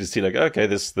interesting to see, like, okay,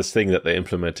 this thing that they're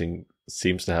implementing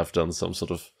seems to have done seems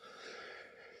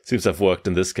to have worked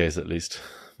in this case at least,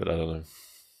 but I don't know.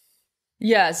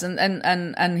 Yes,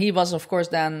 and he was, of course,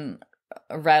 then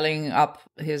rallying up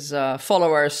his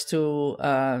followers to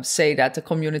say that the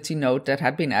community note that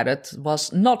had been added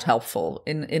was not helpful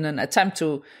in an attempt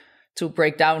to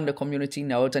break down the community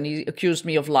note. And he accused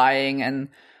me of lying. And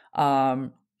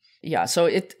so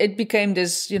it became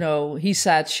this, he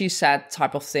said, she said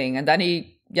type of thing. And then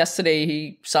yesterday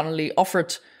he suddenly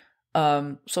offered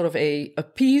sort of a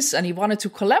piece, and he wanted to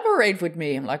collaborate with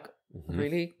me. I'm like,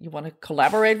 really? You want to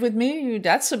collaborate with me?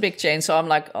 That's a big change. So I'm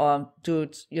like,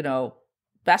 dude,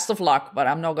 best of luck, but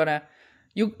I'm not gonna.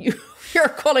 You're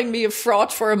calling me a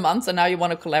fraud for a month, and now you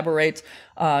want to collaborate.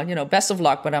 Best of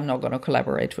luck, but I'm not gonna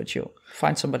collaborate with you.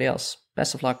 Find somebody else.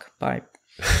 Best of luck. Bye.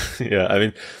 Yeah, I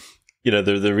mean,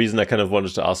 the reason I kind of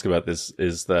wanted to ask about this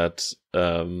is that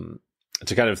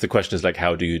the question is like,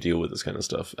 how do you deal with this kind of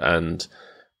stuff? And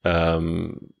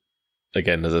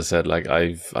again, as I said, like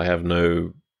I have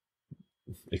no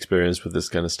experience with this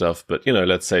kind of stuff, but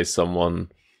let's say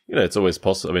someone, it's always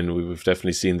possible. I mean, we've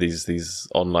definitely seen these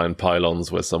online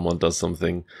pylons where someone does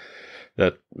something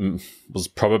that was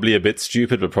probably a bit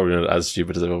stupid, but probably not as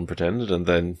stupid as everyone pretended, and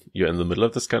then you're in the middle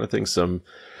of this kind of thing. So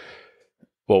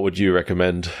what would you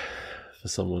recommend for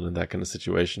someone in that kind of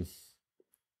situation?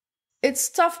 It's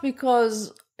tough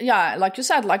because, yeah, like you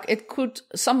said, like it could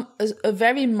a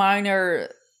very minor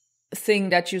thing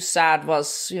that you said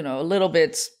was, a little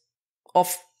bit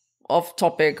off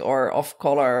topic or off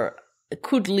color. It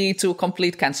could lead to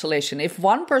complete cancellation. If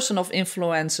one person of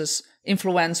influence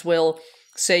will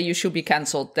say you should be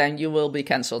canceled, then you will be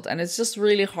canceled. And it's just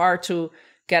really hard to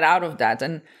get out of that.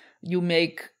 And you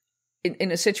make,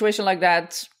 in a situation like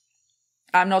that,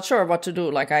 I'm not sure what to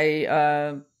do. Like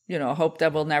I, hope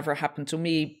that will never happen to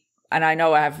me. And I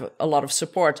know I have a lot of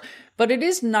support, but it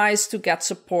is nice to get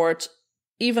support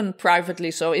even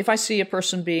privately. So if I see a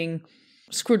person being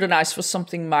scrutinized for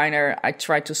something minor, I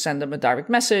try to send them a direct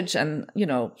message and,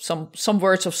 some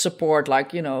words of support,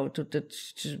 like,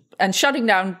 and shutting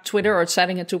down Twitter or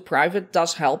setting it to private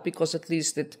does help, because at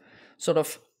least it sort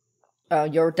of,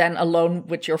 you're then alone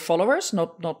with your followers,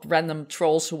 not random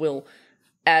trolls who will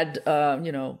add,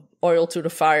 oil to the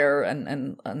fire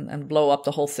and blow up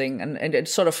the whole thing. And it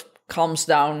sort of calms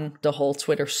down the whole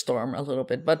Twitter storm a little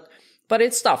bit. But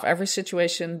it's tough. Every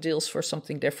situation deals for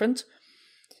something different.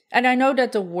 And I know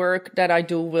that the work that I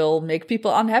do will make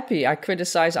people unhappy. I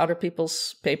criticize other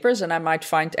people's papers and I might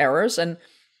find errors. And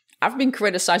I've been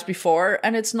criticized before,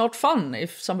 and it's not fun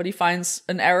if somebody finds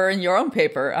an error in your own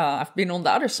paper. I've been on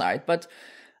the other side, but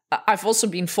I've also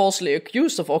been falsely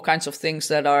accused of all kinds of things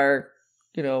that are,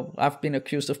 I've been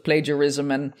accused of plagiarism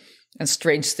and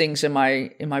strange things in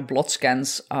my blood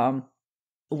scans,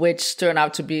 which turn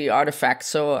out to be artifacts.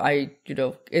 So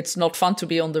it's not fun to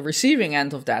be on the receiving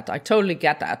end of that. I totally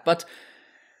get that. But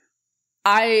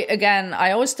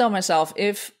I always tell myself,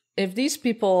 if these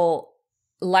people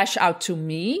lash out to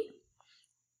me,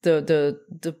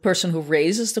 the person who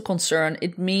raises the concern,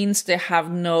 it means they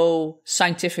have no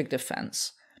scientific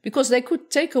defense, because they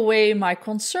could take away my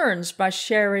concerns by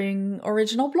sharing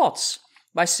original blots,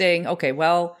 by saying, okay,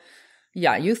 well,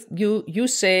 yeah, you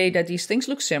say that these things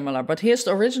look similar, but here's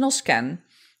the original scan,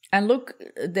 and look,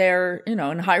 they're,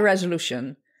 in high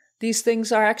resolution. These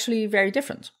things are actually very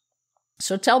different.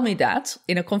 So tell me that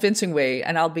in a convincing way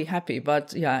and I'll be happy.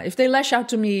 But yeah, if they lash out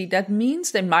to me, that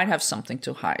means they might have something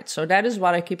to hide. So that is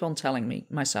what I keep on telling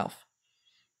myself.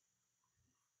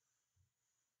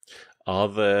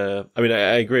 I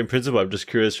agree in principle. I'm just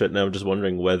curious right now. I'm just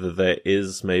wondering whether there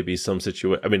is maybe some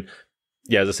situation.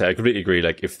 As I say, I completely agree.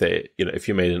 Like if if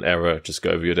you made an error, just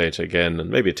go over your data again, and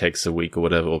maybe it takes a week or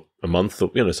whatever, or a month,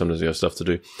 or, sometimes you have stuff to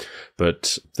do.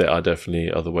 But there are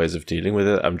definitely other ways of dealing with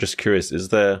it. I'm just curious, is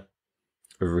there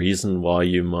a reason why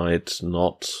you might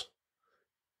not,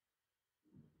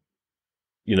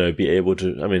 be able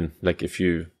to, if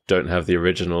you don't have the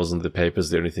originals and the papers,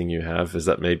 the only thing you have, is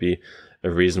that maybe a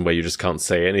reason where you just can't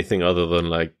say anything other than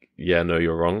like, yeah, no,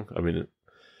 you're wrong?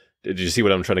 Did you see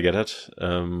what I'm trying to get at?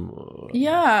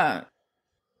 Yeah.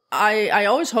 I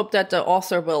always hope that the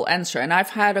author will answer. And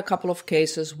I've had a couple of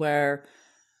cases where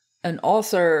an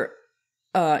author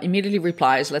immediately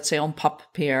replies, let's say on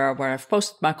PubPeer, where I've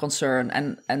posted my concern,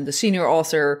 and the senior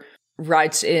author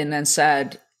writes in and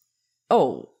said,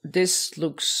 oh, this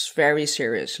looks very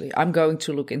seriously. I'm going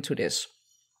to look into this.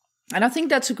 And I think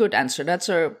that's a good answer.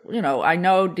 I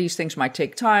know these things might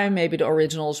take time. Maybe the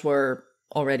originals were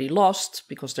already lost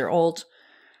because they're old.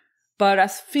 But I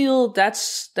feel that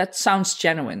sounds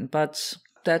genuine, but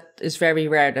that is very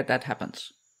rare that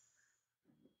happens.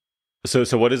 So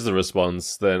what is the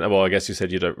response then? Well, I guess you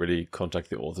said you don't really contact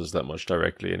the authors that much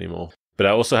directly anymore. But I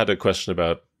also had a question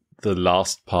about the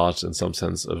last part, in some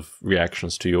sense, of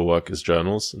reactions to your work as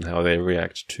journals and how they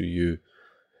react to you,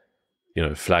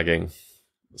 flagging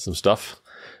some stuff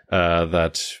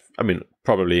that,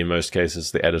 probably in most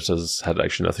cases the editors had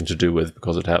actually nothing to do with,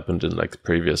 because it happened in like the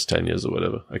previous 10 years or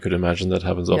whatever. I could imagine that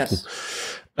happens often.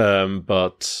 Yes.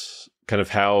 But kind of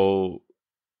how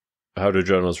do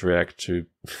journals react to,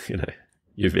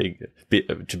 you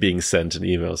being sent an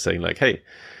email saying like, hey,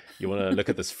 you want to look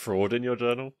at this fraud in your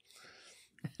journal?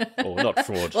 Or not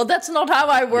fraud. Well, that's not how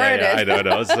I word it. I know.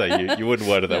 I was saying you wouldn't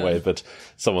word it that way, but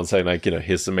someone saying like,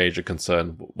 here's a major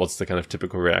concern. What's the kind of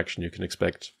typical reaction you can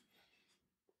expect?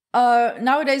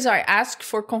 Nowadays, I ask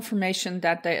for confirmation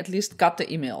that they at least got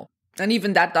the email. And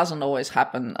even that doesn't always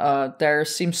happen. There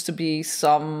seems to be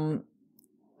some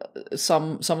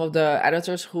of the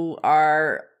editors who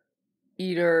are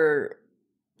either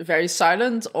very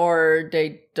silent, or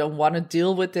they don't want to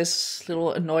deal with this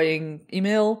little annoying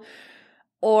email,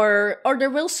 or they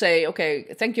will say,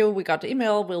 okay, thank you, we got the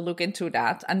email, we'll look into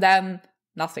that, and then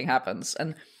nothing happens.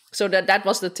 And so that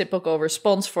was the typical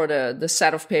response for the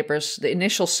set of papers, the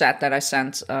initial set that I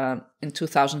sent in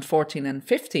 2014 and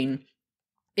 15.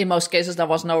 In most cases, there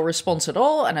was no response at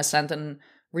all, and I sent a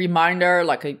reminder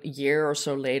like a year or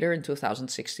so later in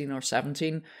 2016 or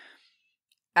 17,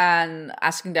 and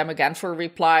asking them again for a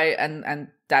reply, and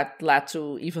that led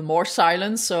to even more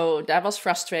silence. So that was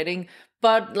frustrating.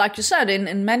 But like you said,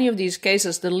 in many of these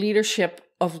cases, the leadership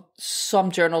of some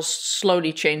journals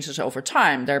slowly changes over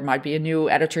time. There might be a new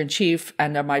editor-in-chief,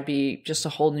 and there might be just a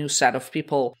whole new set of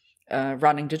people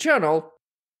running the journal.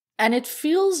 And it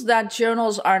feels that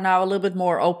journals are now a little bit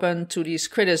more open to these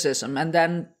criticism, and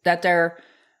then that they're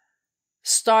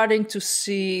starting to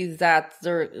see that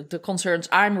the concerns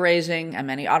I'm raising and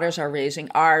many others are raising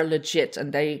are legit,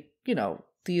 and they,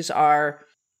 these are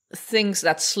things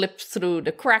that slip through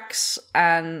the cracks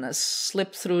and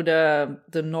slip through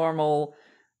the normal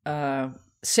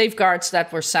safeguards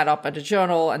that were set up at the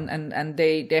journal, and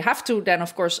they have to then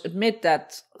of course admit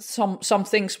that some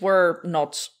things were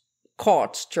not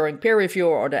caught during peer review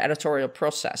or the editorial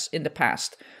process in the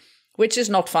past, which is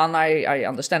not fun. I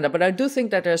understand that, but I do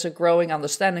think that there's a growing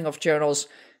understanding of journals.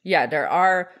 Yeah,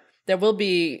 there will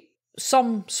be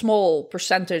some small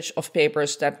percentage of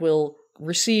papers that we'll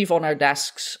receive on our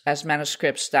desks as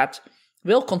manuscripts that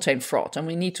will contain fraud, and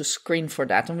we need to screen for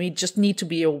that. And we just need to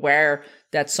be aware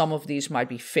that some of these might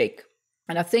be fake.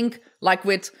 And I think, like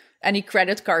with any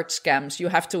credit card scams, you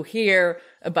have to hear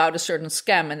about a certain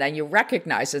scam and then you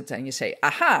recognize it and you say,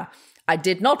 aha, I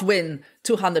did not win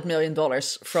 $200 million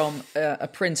from a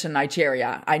prince in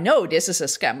Nigeria. I know this is a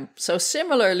scam. So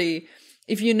similarly,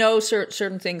 if you know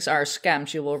certain things are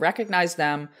scams, you will recognize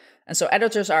them. And so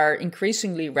editors are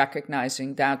increasingly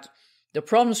recognizing that the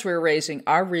problems we're raising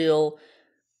are real,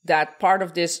 that part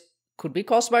of this could be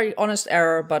caused by honest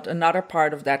error, but another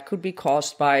part of that could be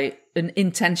caused by an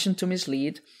intention to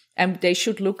mislead. And they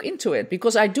should look into it,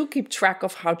 because I do keep track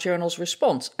of how journals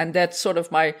respond. And that's sort of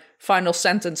my final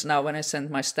sentence now when I send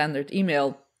my standard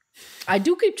email. I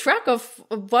do keep track of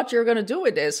what you're going to do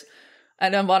with this.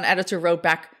 And then one editor wrote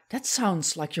back, that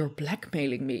sounds like you're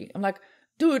blackmailing me. I'm like,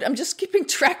 dude, I'm just keeping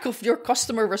track of your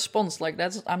customer response. Like,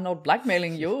 I'm not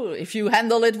blackmailing you. If you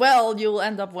handle it well, you'll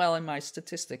end up well in my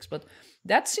statistics. But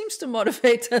that seems to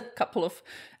motivate a couple of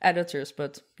editors.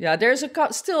 But yeah, there's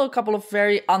still a couple of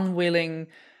very unwilling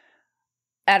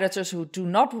editors who do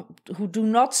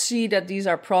not see that these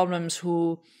are problems,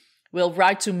 who will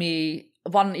write to me.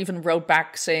 One even wrote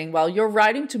back saying, well, you're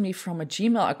writing to me from a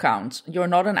Gmail account. You're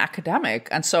not an academic.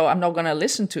 And so I'm not going to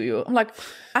listen to you. I'm like,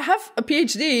 I have a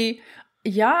PhD.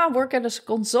 Yeah, I work as a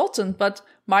consultant, but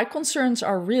my concerns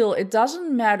are real. It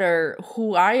doesn't matter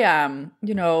who I am,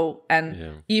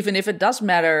 and even if it does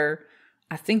matter,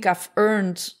 I think I've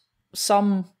earned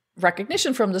some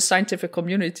recognition from the scientific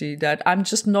community that I'm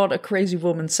just not a crazy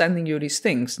woman sending you these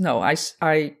things. No,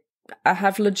 I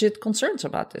have legit concerns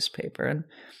about this paper, and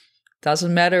it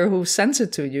doesn't matter who sends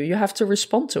it to you. You have to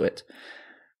respond to it.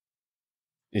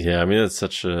 Yeah, I mean, it's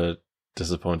such a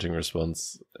disappointing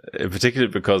response,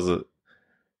 particularly because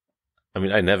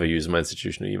I never use my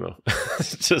institutional email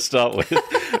to start with.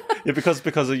 Yeah, because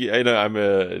I'm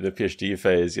in a PhD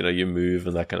phase, you move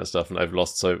and that kind of stuff, and I've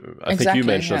lost I think you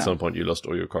mentioned at some point you lost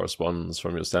all your correspondence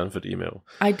from your Stanford email.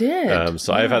 I did.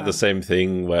 So I've had the same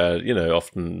thing where,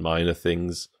 often minor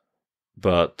things,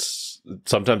 but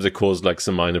sometimes it caused like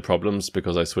some minor problems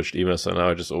because I switched email, so now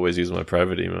I just always use my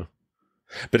private email.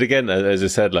 But again, as I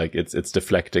said, like it's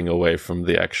deflecting away from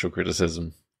the actual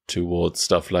criticism towards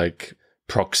stuff like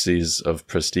proxies of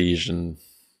prestige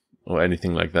or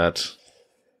anything like that.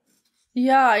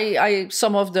 Yeah, I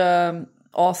some of the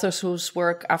authors whose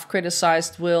work I've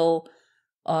criticized will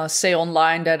say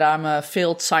online that I'm a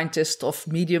failed scientist of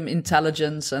medium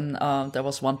intelligence, and there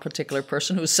was one particular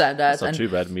person who said that. That's not too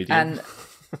bad, medium. And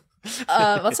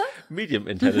what's that? Medium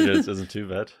intelligence isn't too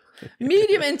bad.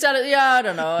 Medium intelligence, yeah, I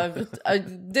don't know.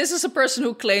 This is a person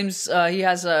who claims he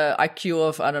has a IQ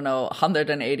of,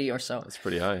 180 or so. That's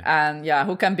pretty high. And yeah,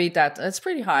 who can beat that? It's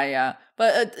pretty high, yeah.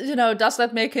 But, does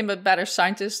that make him a better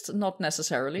scientist? Not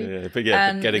necessarily. Yeah, but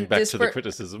getting back to the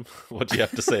criticism, what do you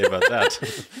have to say about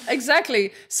that?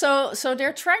 Exactly. So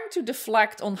they're trying to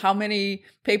deflect on how many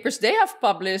papers they have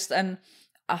published and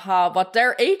what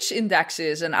their H index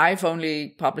is, and I've only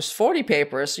published 40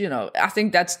 papers. I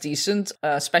think that's decent,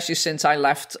 especially since I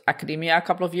left academia a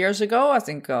couple of years ago. I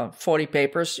think 40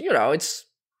 papers,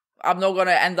 I'm not going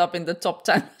to end up in the top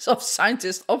 10 of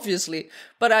scientists, obviously,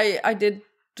 but I did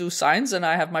do science and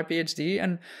I have my PhD,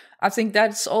 and I think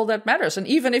that's all that matters. And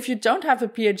even if you don't have a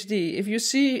PhD, if you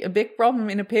see a big problem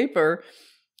in a paper,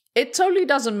 it totally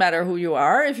doesn't matter who you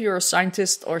are, if you're a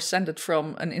scientist or send it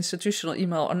from an institutional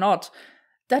email or not.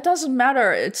 That doesn't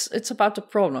matter. It's about the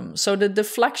problem. So the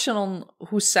deflection on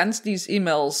who sends these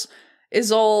emails is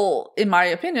all, in my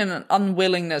opinion, an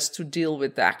unwillingness to deal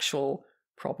with the actual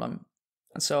problem.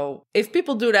 And so if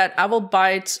people do that, I will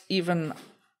bite even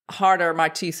harder my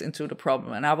teeth into the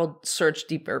problem, and I will search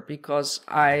deeper, because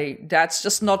that's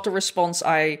just not the response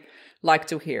I like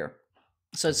to hear.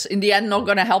 So it's in the end not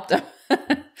going to help them.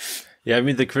 Yeah, I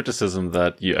mean, the criticism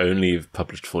that you only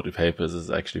published 40 papers is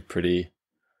actually pretty...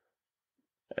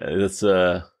 It's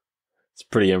a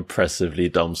pretty impressively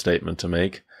dumb statement to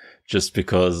make, just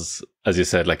because, as you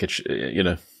said, like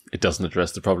it doesn't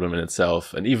address the problem in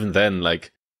itself. And even then,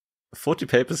 like 40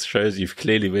 papers shows you've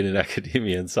clearly been in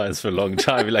academia and science for a long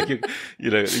time. Like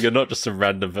you're not just some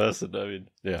random person. I mean,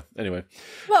 yeah. Anyway.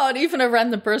 Well, and even a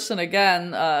random person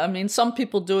again. Some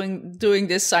people doing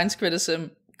this science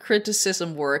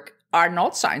criticism work are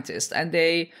not scientists, and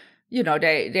they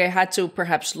had to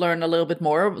perhaps learn a little bit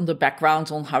more on the background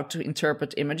on how to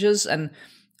interpret images and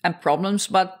problems,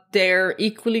 but they're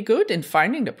equally good in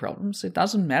finding the problems. It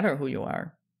doesn't matter who you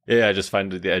are. Yeah, I just find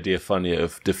the idea funny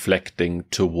of deflecting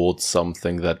towards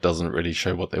something that doesn't really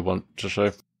show what they want to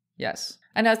show. Yes.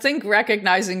 And I think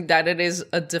recognizing that it is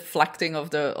a deflecting of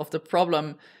the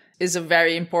problem is a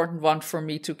very important one for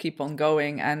me to keep on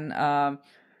going. And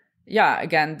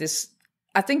again,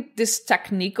 I think this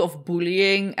technique of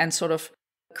bullying and sort of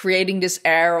creating this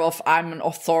air of I'm an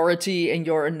authority and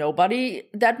you're a nobody,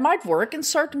 that might work in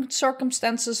certain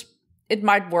circumstances. It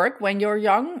might work when you're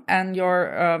young and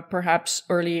you're perhaps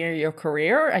early in your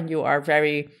career and you are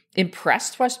very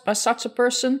impressed by such a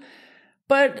person.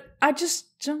 But I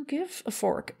just don't give a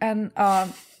fork. And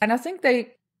I think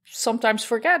they sometimes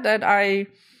forget that I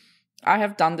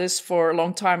have done this for a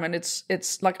long time, and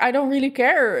it's like I don't really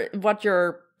care what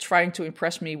you're trying to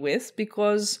impress me with,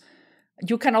 because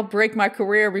you cannot break my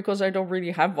career because I don't really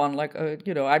have one. Like,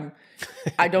 I'm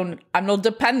not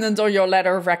dependent on your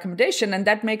letter of recommendation. And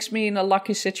that makes me in a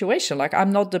lucky situation. Like,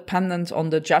 I'm not dependent on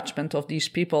the judgment of these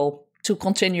people to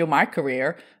continue my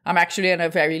career. I'm actually in a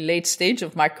very late stage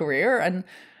of my career. And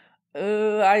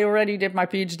I already did my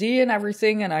PhD and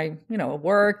everything. And I,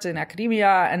 worked in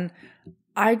academia, and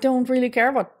I don't really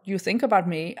care what you think about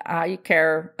me. I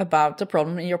care about the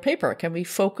problem in your paper. Can we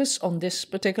focus on this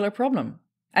particular problem?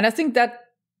 And I think that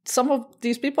some of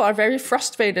these people are very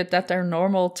frustrated that their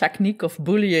normal technique of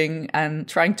bullying and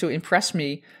trying to impress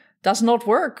me does not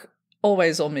work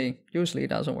always on me. Usually it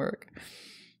doesn't work.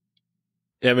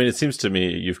 Yeah, I mean, it seems to me,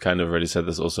 you've kind of already said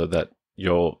this also, that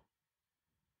you're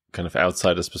kind of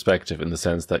outsider's perspective in the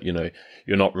sense that,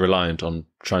 you're not reliant on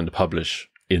trying to publish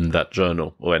in that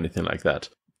journal or anything like that.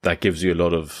 That gives you a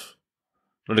lot of,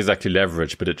 not exactly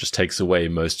leverage, but it just takes away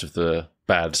most of the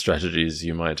bad strategies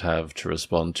you might have to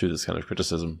respond to this kind of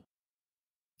criticism.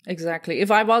 Exactly. If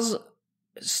I was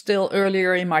still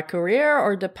earlier in my career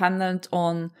or dependent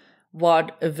on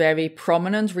what a very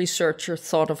prominent researcher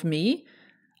thought of me,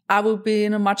 I would be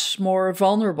in a much more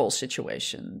vulnerable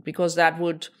situation, because that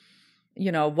would,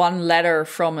 one letter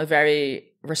from a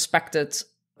very respected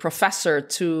professor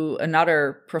to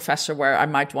another professor where I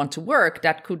might want to work,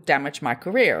 that could damage my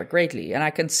career greatly. And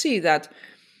I can see that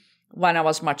when I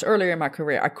was much earlier in my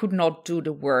career, I could not do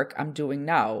the work I'm doing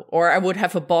now. Or I would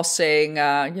have a boss saying,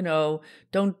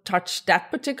 don't touch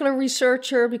that particular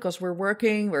researcher because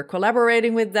we're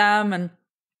collaborating with them. And,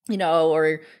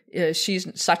 or she's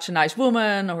such a nice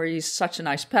woman, or he's such a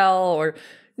nice pal, or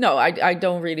no, I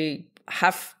don't really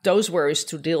have those worries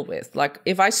to deal with. Like,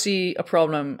 if I see a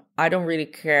problem, I don't really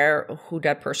care who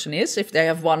that person is. If they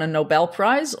have won a Nobel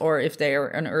Prize or if they are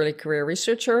an early career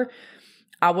researcher,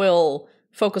 I will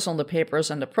focus on the papers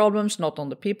and the problems, not on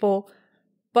the people.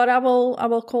 But I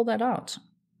will call that out.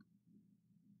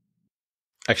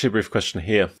 Actually, a brief question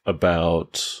here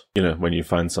about, when you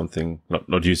find something,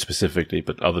 not you specifically,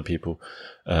 but other people,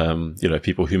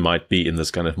 people who might be in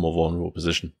this kind of more vulnerable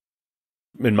position.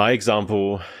 In my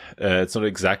example, it's not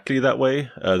exactly that way.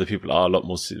 The people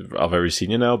are very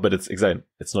senior now, but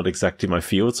it's not exactly my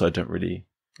field, so I'm probably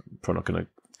not going to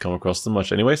come across them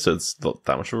much anyway. So it's not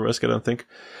that much of a risk, I don't think.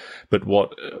 But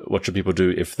what should people do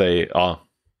if they are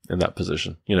in that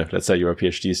position? Let's say you're a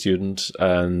PhD student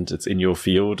and it's in your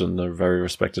field and a very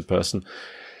respected person.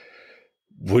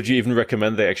 Would you even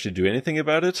recommend they actually do anything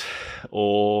about it?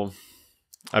 Or,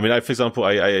 I mean, for example,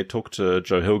 I talked to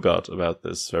Joe Hilgard about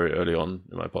this very early on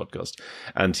in my podcast,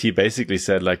 and he basically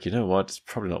said, like, you know what, it's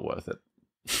probably not worth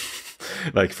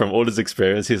it. Like, from all his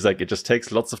experience, he's like, it just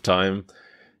takes lots of time.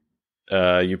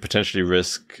 You potentially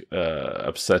risk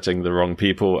upsetting the wrong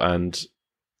people, and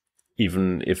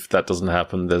even if that doesn't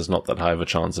happen, there's not that high of a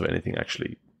chance of anything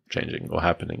actually changing or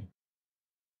happening.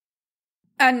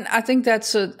 And I think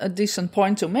that's a decent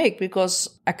point to make,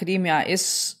 because academia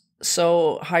is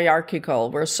so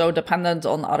hierarchical. We're so dependent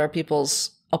on other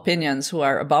people's opinions who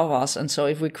are above us. And so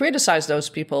if we criticize those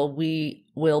people, we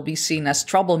will be seen as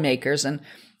troublemakers, and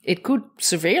it could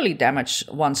severely damage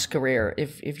one's career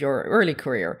if you're early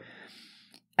career.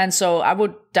 And so I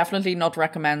would definitely not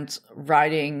recommend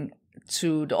writing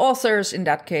to the authors in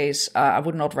that case. I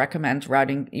would not recommend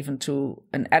writing even to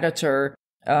an editor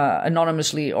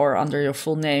anonymously or under your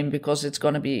full name, because it's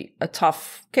going to be a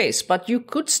tough case. But you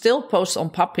could still post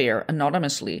on Papier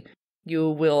anonymously.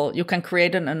 You can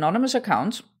create an anonymous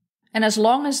account. And as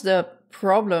long as the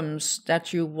problems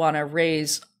that you want to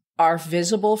raise are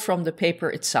visible from the paper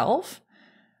itself,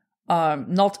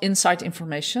 not inside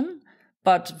information,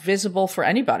 but visible for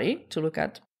anybody to look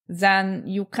at, then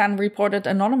you can report it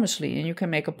anonymously and you can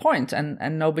make a point,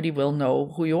 and nobody will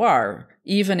know who you are.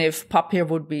 Even if Papier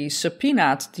would be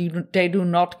subpoenaed, they do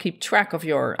not keep track of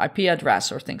your IP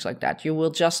address or things like that. You will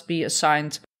just be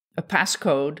assigned a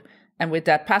passcode, and with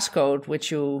that passcode,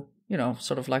 which you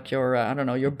sort of like your,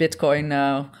 your Bitcoin,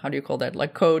 how do you call that?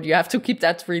 Like code, you have to keep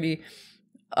that really,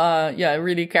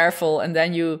 really careful. And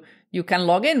then you you can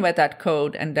log in with that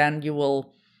code, and then you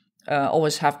will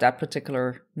always have that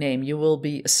particular name. You will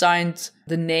be assigned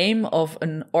the name of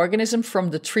an organism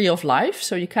from the tree of life.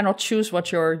 So you cannot choose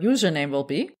what your username will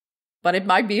be, but it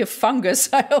might be a fungus,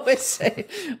 I always say,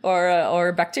 or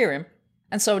a bacterium.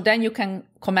 And so then you can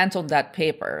comment on that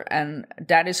paper, and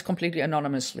that is completely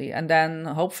anonymously. And then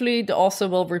hopefully the author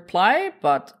will reply,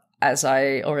 but as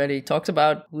I already talked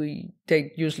about,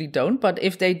 they usually don't. But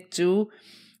if they do,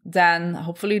 then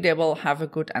hopefully they will have a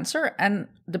good answer. And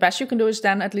the best you can do is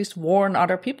then at least warn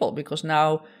other people, because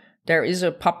now there is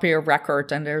a papier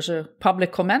record and there's a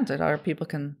public comment that other people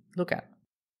can look at.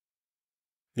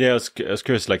 Yeah, I was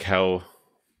curious, like how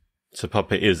so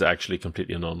papier is actually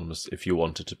completely anonymous if you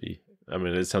want it to be. I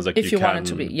mean, it sounds like if you can want it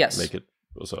to be, yes, make it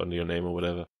also under your name or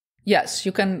whatever. Yes,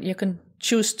 you can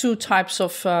choose two types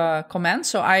of comments.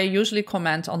 So I usually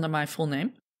comment under my full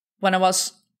name. When I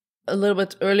was a little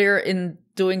bit earlier in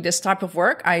doing this type of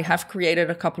work, I have created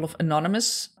a couple of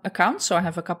anonymous accounts. So I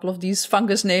have a couple of these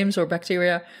fungus names or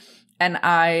bacteria. And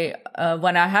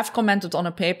when I have commented on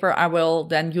a paper, I will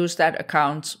then use that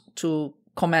account to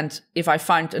comment if I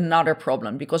find another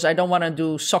problem, because I don't want to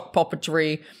do sock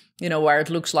puppetry, where it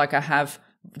looks like I have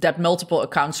that multiple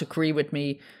accounts agree with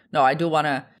me. No,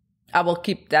 I will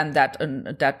keep then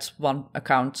that one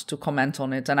account to comment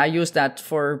on it. And I use that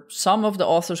for some of the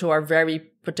authors who are very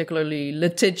particularly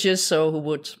litigious, so who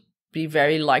would be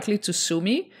very likely to sue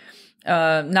me.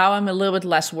 Now I'm a little bit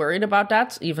less worried about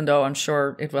that, even though I'm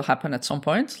sure it will happen at some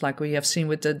point, like we have seen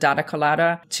with the Data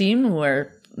Colada team, who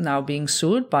are now being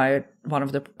sued by one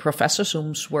of the professors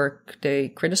whose work they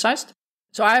criticized.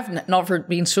 So I have never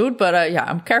been sued, but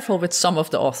I'm careful with some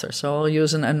of the authors, so I'll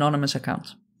use an anonymous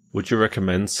account. Would you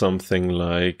recommend something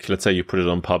like, let's say you put it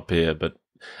on Papier, but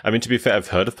I mean, to be fair, I've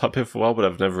heard of Papier for a while, but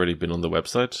I've never really been on the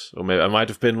website, or maybe I might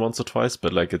have been once or twice,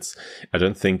 but like I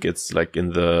don't think it's like in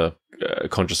the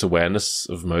conscious awareness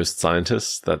of most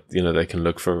scientists that, they can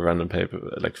look for a random paper,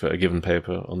 like for a given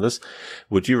paper on this.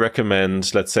 Would you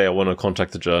recommend, let's say I want to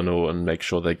contact the journal and make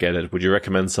sure they get it. Would you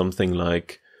recommend something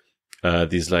like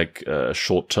these like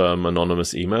short-term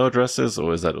anonymous email addresses,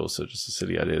 or is that also just a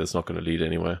silly idea that's not going to lead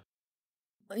anywhere?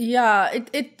 Yeah,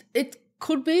 it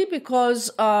could be, because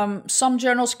some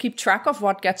journals keep track of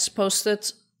what gets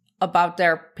posted about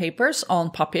their papers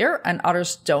on Papier and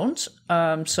others don't.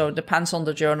 So it depends on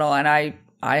the journal, and I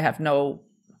have no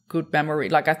good memory.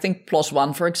 Like I think PLOS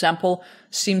ONE, for example,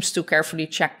 seems to carefully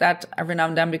check that every now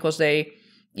and then, because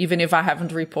even if I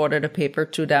haven't reported a paper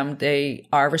to them, they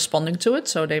are responding to it,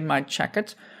 so they might check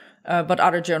it. But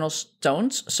other journals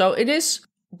don't. So it is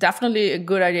definitely a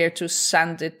good idea to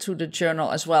send it to the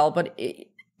journal as well. But it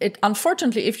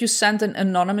unfortunately, if you send an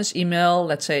anonymous email,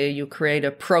 let's say you create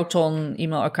a Proton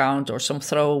email account or some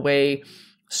throwaway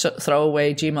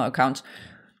Gmail account,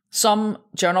 some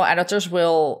journal editors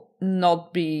will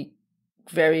not be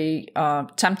very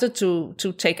tempted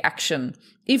to take action,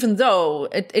 even though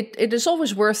it is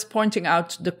always worth pointing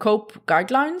out the COPE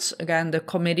guidelines. Again, the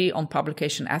Committee on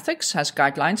Publication Ethics has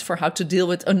guidelines for how to deal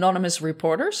with anonymous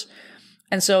reporters.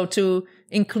 And so to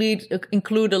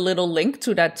include a little link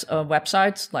to that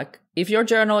website, like if your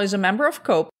journal is a member of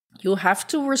COPE, you have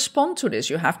to respond to this.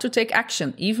 You have to take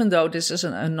action, even though this is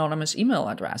an anonymous email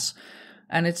address.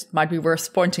 And it might be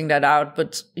worth pointing that out.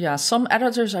 But yeah, some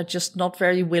editors are just not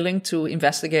very willing to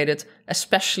investigate it,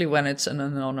 especially when it's an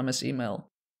anonymous email.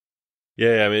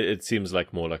 Yeah, I mean, it seems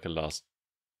like more like a last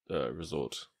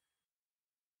resort.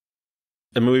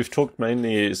 I mean, we've talked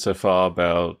mainly so far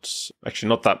about, actually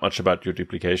not that much about your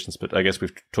duplications, but I guess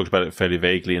we've talked about it fairly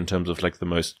vaguely in terms of like the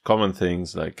most common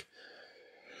things like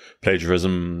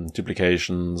plagiarism,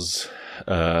 duplications,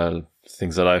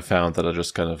 things that I found that are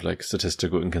just kind of like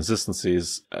statistical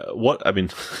inconsistencies. Not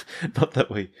that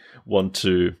we want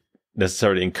to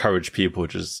necessarily encourage people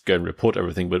to just go and report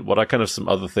everything, but what are kind of some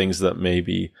other things that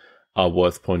maybe are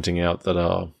worth pointing out that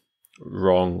are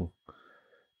wrong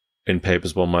in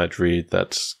papers one might read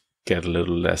that get a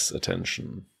little less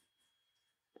attention?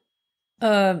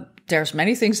 There's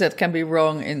many things that can be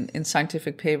wrong in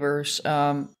scientific papers.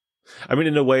 I mean,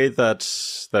 in a way that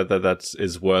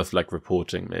is worth like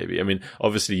reporting, maybe. I mean,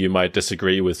 obviously you might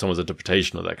disagree with someone's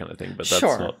interpretation of that kind of thing, but that's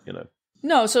not,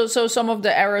 No, so some of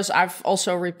the errors I've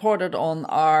also reported on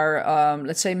are,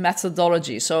 let's say,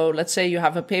 methodology. So let's say you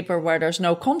have a paper where there's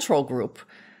no control group.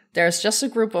 There's just a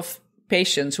group of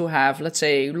patients who have, let's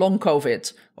say, long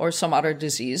COVID or some other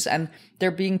disease, and they're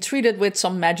being treated with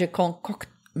some magical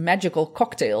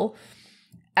cocktail.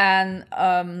 And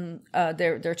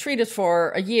they're treated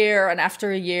for a year, and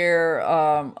after a year,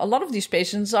 a lot of these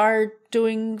patients are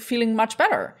feeling much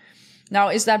better. Now,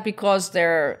 is that because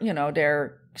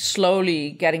they're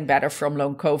slowly getting better from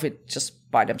long COVID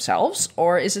just by themselves?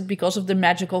 Or is it because of the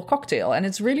magical cocktail? And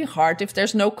it's really hard if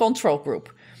there's no control group.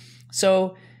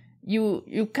 So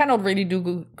you cannot really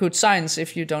do good science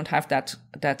if you don't have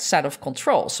that set of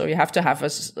control. So you have to have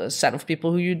a set of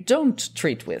people who you don't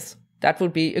treat with. That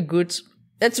would be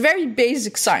it's very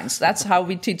basic science. That's how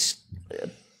we teach,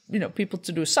 people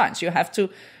to do science. You have to,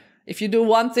 if you do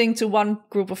one thing to one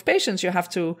group of patients, you have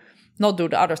to not do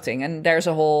the other thing. And there's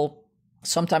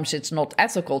sometimes it's not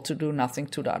ethical to do nothing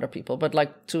to the other people, but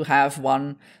like to have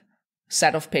one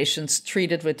set of patients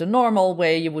treated with the normal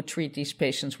way you would treat these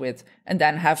patients with, and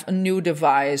then have a new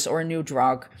device or a new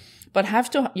drug. But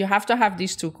you have to have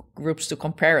these two groups to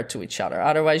compare it to each other.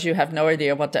 Otherwise, you have no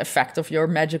idea what the effect of your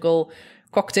magical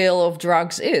cocktail of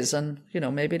drugs is. And,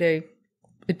 maybe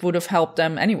it would have helped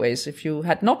them anyways if you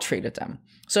had not treated them.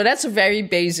 So that's a very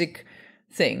basic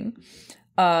thing.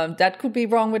 That could be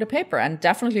wrong with a paper and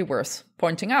definitely worth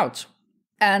pointing out.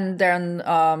 And then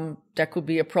there could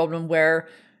be a problem where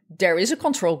there is a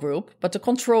control group, but the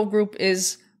control group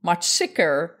is much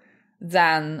sicker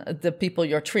than the people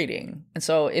you're treating. And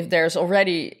so if there's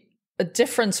already a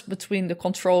difference between the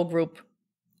control group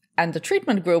and the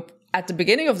treatment group at the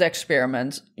beginning of the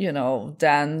experiment,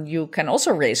 then you can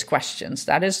also raise questions.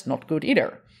 That is not good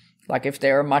either. Like if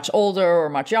they're much older or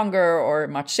much younger or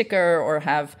much sicker or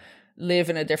live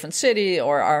in a different city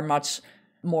or are much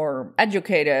more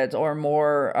educated or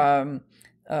more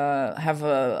have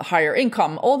a higher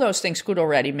income, all those things could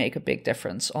already make a big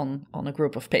difference on a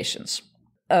group of patients.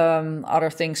 Other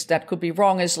things that could be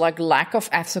wrong is like lack of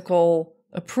ethical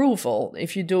approval.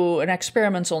 If you do an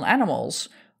experiment on animals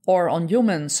or on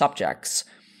human subjects,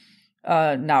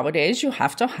 nowadays you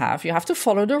have to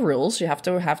follow the rules. You have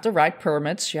to have the right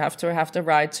permits. You have to have the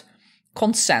right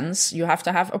consents. You have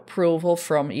to have approval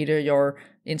from either your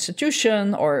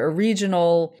institution or a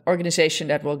regional organization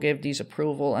that will give these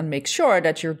approval and make sure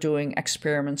that you're doing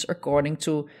experiments according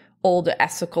to all the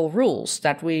ethical rules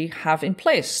that we have in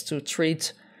place to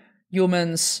treat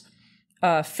humans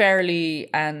fairly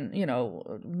and,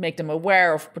 make them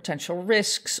aware of potential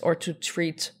risks, or to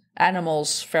treat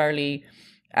animals fairly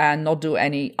and not do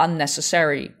any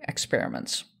unnecessary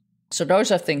experiments. So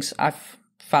those are things I've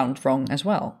found wrong as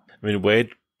well. I mean, where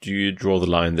do you draw the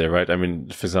line there, right? I mean,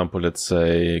 for example, let's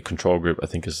say control group, I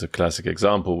think is a classic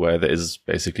example where there is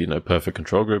basically no perfect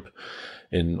control group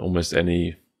in almost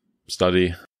any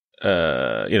study.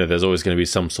 There's always going to be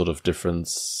some sort of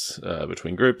difference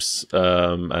between groups,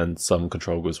 and some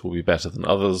control groups will be better than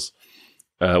others.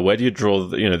 Where do you draw,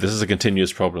 this is a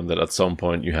continuous problem that at some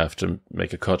point you have to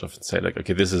make a cutoff and say like,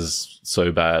 okay, this is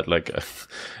so bad, like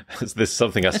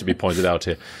something has to be pointed out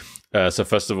here. So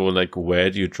first of all, like, where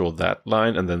do you draw that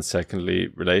line? And then secondly,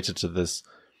 related to this,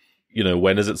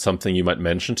 when is it something you might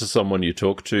mention to someone you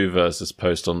talk to versus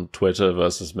post on Twitter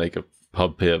versus make a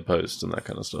pub peer post and that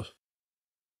kind of stuff?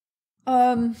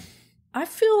 I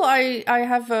feel I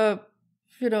have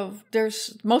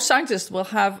most scientists will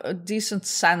have a decent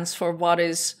sense for what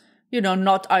is,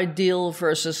 not ideal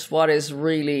versus what is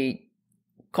really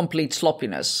complete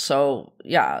sloppiness. So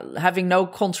yeah, having no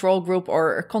control group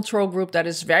or a control group that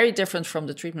is very different from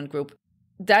the treatment group,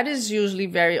 that is usually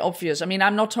very obvious. I mean,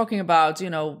 I'm not talking about,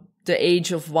 the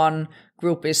age of one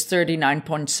group is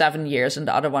 39.7 years and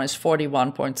the other one is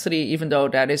 41.3, even though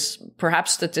that is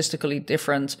perhaps statistically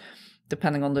different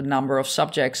depending on the number of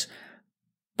subjects.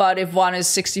 But if one is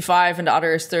 65 and the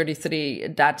other is 33,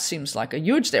 that seems like a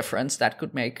huge difference that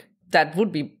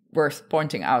would be worth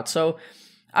pointing out. So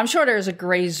I'm sure there's a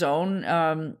gray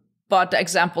zone, but the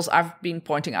examples I've been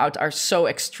pointing out are so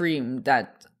extreme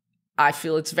that I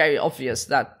feel it's very obvious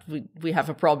that we have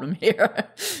a problem here.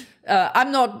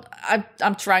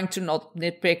 I'm trying to not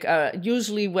nitpick.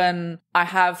 Usually when I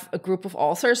have a group of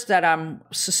authors that I'm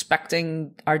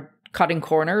suspecting are cutting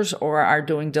corners or are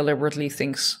doing deliberately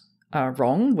things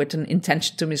wrong with an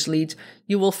intention to mislead,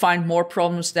 you will find more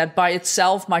problems that by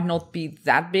itself might not be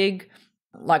that big.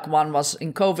 Like one was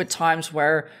in COVID times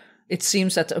where it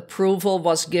seems that approval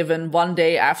was given one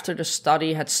day after the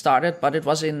study had started, but it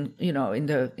was in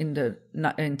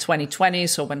 2020.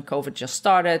 So when COVID just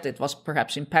started, it was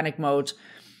perhaps in panic mode.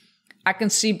 I can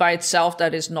see by itself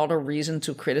that is not a reason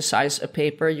to criticize a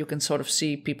paper. You can sort of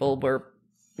see people were,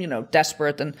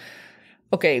 desperate and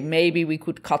okay, maybe we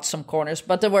could cut some corners,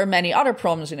 but there were many other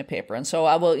problems in the paper. And so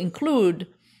I will include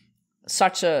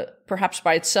such a perhaps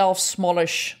by itself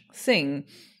smallish thing,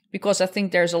 because I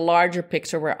think there's a larger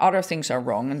picture where other things are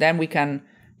wrong. And then we can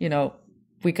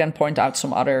point out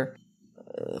some other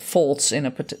faults in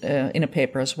a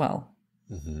paper as well.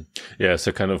 Mm-hmm. Yeah.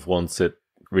 So kind of once it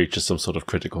reaches some sort of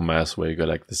critical mass where you go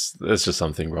like, there's just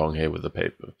something wrong here with the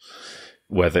paper.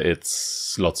 Whether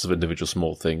it's lots of individual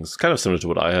small things, kind of similar to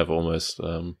what I have almost.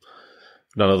 None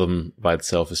of them by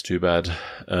itself is too bad.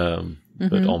 But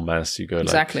en masse, you go like,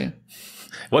 exactly.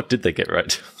 What did they get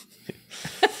right?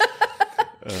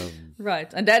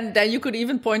 Right. And then you could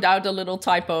even point out a little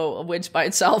typo, which by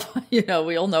itself, we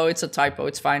all know it's a typo.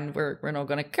 It's fine. We're not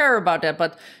going to care about that.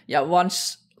 But yeah,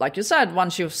 once, like you said,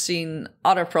 once you've seen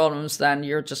other problems, then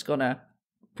you're just going to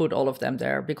put all of them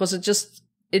there, because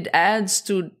it adds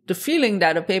to the feeling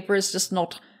that a paper is just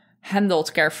not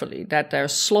handled carefully, that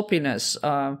there's sloppiness,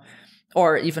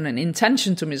 or even an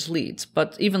intention to mislead.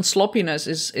 But even sloppiness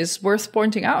is worth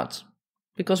pointing out,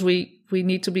 because we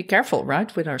need to be careful,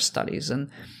 right, with our studies. And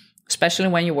especially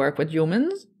when you work with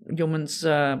human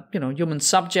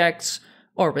subjects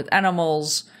or with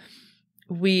animals,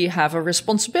 we have a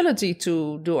responsibility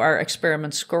to do our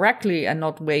experiments correctly and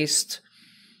not waste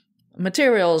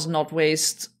materials, not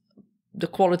waste the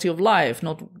quality of life,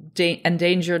 not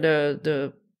endanger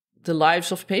the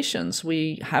lives of patients.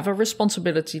 We have a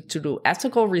responsibility to do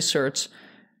ethical research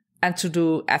and to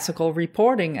do ethical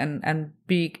reporting and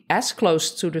be as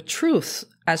close to the truth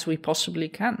as we possibly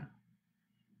can.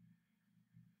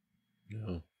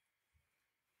 Yeah.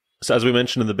 So as we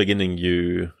mentioned in the beginning,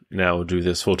 you now do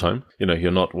this full time.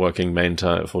 You're not working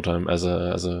full time as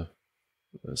a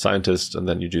scientist, and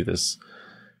then you do this,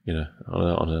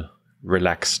 on a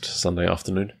relaxed Sunday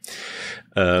afternoon.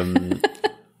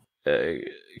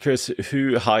 Curious,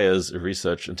 who hires a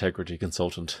research integrity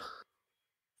consultant?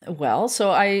 Well,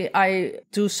 so I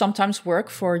do sometimes work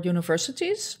for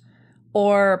universities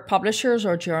or publishers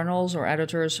or journals or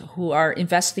editors who are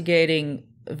investigating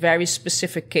very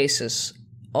specific cases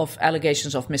of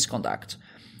allegations of misconduct.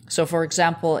 So, for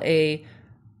example,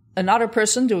 another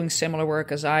person doing similar work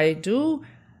as I do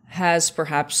has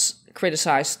perhaps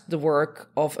criticized the work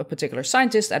of a particular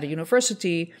scientist at a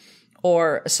university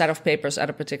or a set of papers at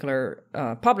a particular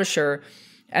publisher,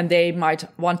 and they might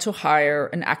want to hire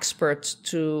an expert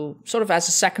to sort of as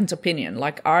a second opinion.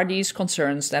 Like, are these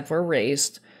concerns that were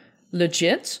raised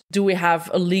legit? Do we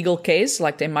have a legal case?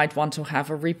 Like, they might want to have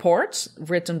a report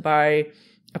written by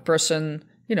a person,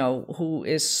 who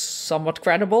is somewhat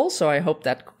credible. So I hope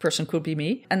that person could be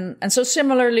me. And so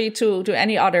similarly to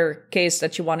any other case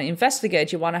that you want to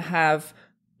investigate, you want to have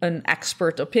an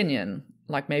expert opinion,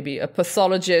 like maybe a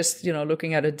pathologist,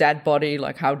 looking at a dead body,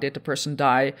 like how did the person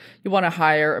die? You want to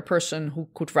hire a person who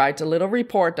could write a little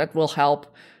report that will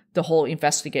help the whole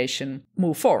investigation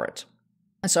move forward.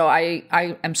 And so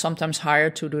I am sometimes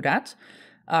hired to do that.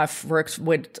 I've worked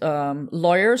with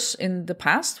lawyers in the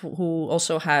past who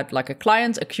also had like a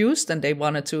client accused, and they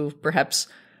wanted to perhaps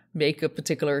make a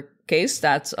particular case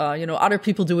that other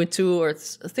people do it too, or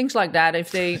things like that.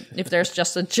 If there's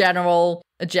just a general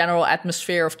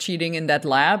atmosphere of cheating in that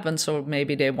lab, and so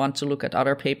maybe they want to look at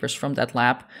other papers from that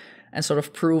lab and sort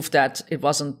of prove that it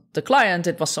wasn't the client,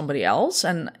 it was somebody else.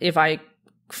 And if I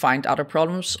find other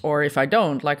problems, or if I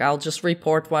don't, like, I'll just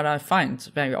report what I find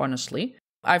very honestly.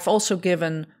 I've also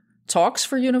given talks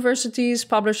for universities,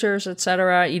 publishers,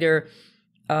 etc., either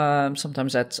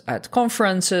sometimes at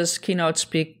conferences, keynote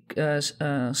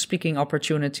speaking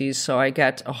opportunities. So I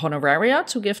get a honoraria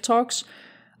to give talks.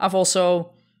 I've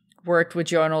also worked with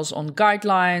journals on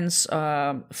guidelines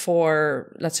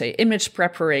for, let's say, image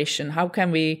preparation. How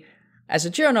can we, as a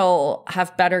journal,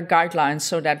 have better guidelines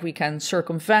so that we can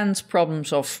circumvent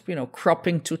problems of,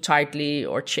 cropping too tightly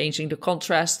or changing the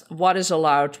contrast? What is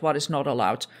allowed, what is not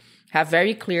allowed? Have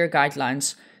very clear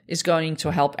guidelines is going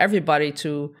to help everybody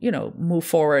to, move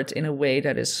forward in a way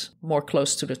that is more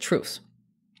close to the truth.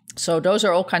 So those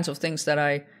are all kinds of things that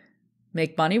I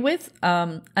make money with.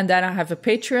 And then I have a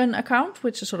Patreon account,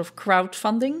 which is sort of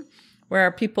crowdfunding,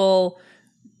 where people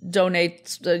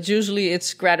donate. Usually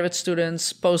it's graduate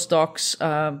students, postdocs.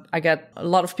 I get a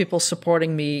lot of people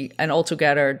supporting me, and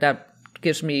altogether that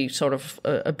gives me sort of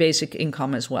a basic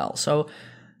income as well. So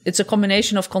it's a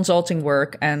combination of consulting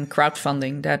work and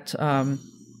crowdfunding that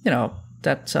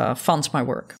funds my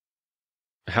work.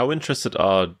 How interested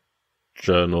are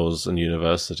journals and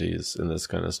universities in this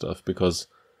kind of stuff? Because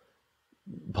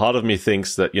part of me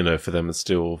thinks that, for them it's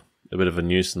still a bit of a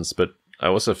nuisance, but I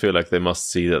also feel like they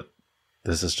must see that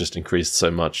this has just increased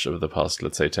so much over the past,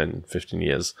 let's say, 10, 15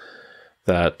 years,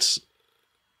 that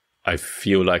I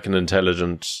feel like an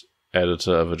intelligent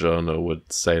editor of a journal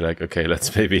would say, like, okay,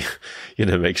 let's maybe,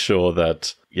 make sure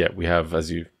that, we have,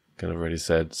 as you kind of already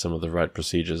said, some of the right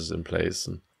procedures in place.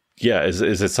 And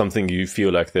is it something you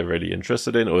feel like they're really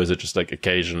interested in, or is it just like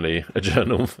occasionally a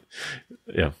journal?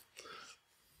 Yeah.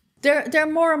 They're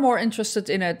more and more interested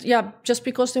in it. Yeah, just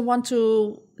because they want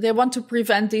to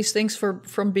prevent these things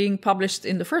from being published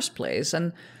in the first place.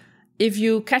 And if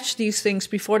you catch these things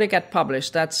before they get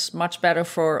published, that's much better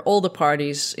for all the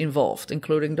parties involved,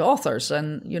 including the authors.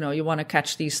 And, you want to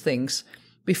catch these things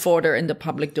before they're in the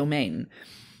public domain.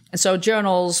 And so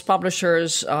journals,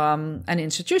 publishers, and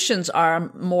institutions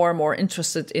are more and more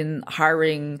interested in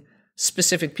hiring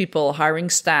specific people, hiring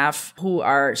staff who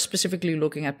are specifically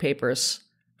looking at papers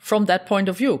from that point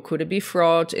of view. Could it be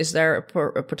fraud? Is there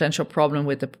a potential problem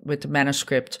with the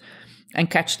manuscript? And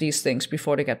catch these things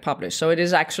before they get published. So it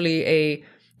is actually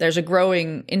there's a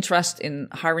growing interest in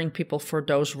hiring people for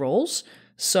those roles,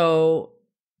 so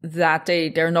that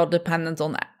they're not dependent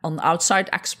on outside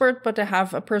expert, but they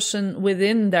have a person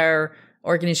within their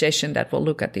organization that will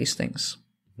look at these things.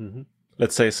 Mm-hmm.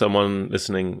 Let's say someone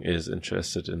listening is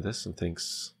interested in this and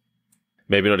thinks,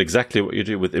 maybe not exactly what you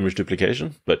do with image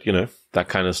duplication, but that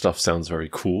kind of stuff sounds very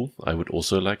cool. I would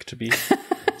also like to be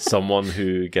someone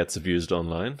who gets abused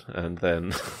online and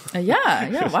then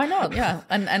yeah, why not? Yeah,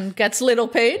 and gets little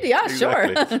paid. Yeah,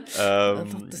 exactly.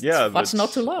 Sure. What's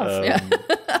not to love?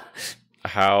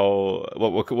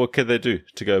 What can they do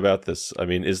to go about this? I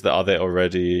mean, are there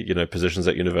already positions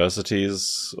at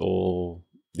universities, or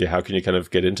how can you kind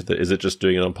of get into that? Is it just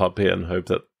doing it on paper and hope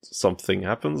that something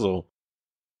happens, or?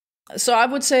 So I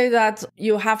would say that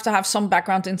you have to have some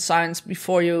background in science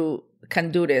before you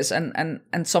can do this, and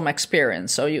some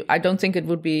experience. So I don't think it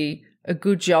would be a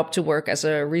good job to work as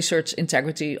a research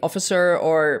integrity officer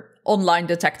or online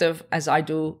detective, as I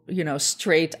do,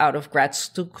 straight out of grad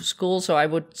school. So I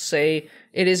would say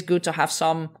it is good to have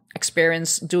some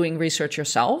experience doing research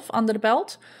yourself under the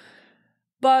belt.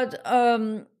 But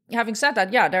having said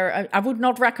that, I would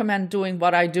not recommend doing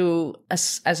what I do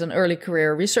as an early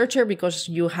career researcher, because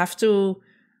you have to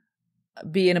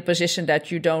be in a position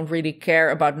that you don't really care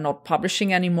about not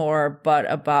publishing anymore, but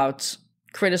about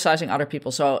criticizing other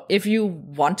people. So if you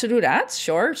want to do that,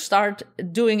 sure, start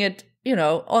doing it,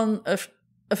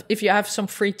 if you have some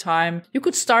free time, you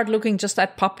could start looking just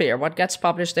at paper, what gets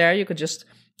published there. You could just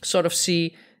sort of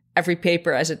see every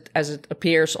paper as it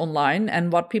appears online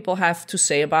and what people have to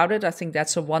say about it. I think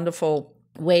that's a wonderful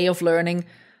way of learning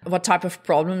what type of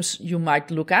problems you might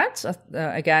look at.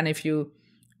 Again, if you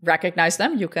recognize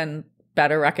them, you can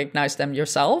better recognize them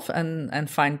yourself and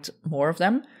find more of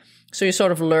them. So you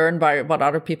sort of learn by what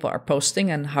other people are posting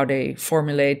and how they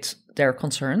formulate their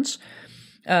concerns.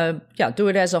 Do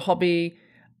it as a hobby.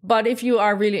 But if you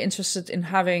are really interested in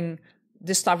having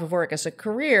this type of work as a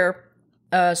career,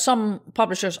 some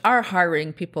publishers are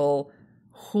hiring people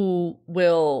who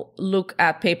will look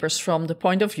at papers from the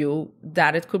point of view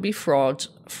that it could be fraud,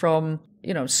 from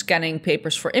scanning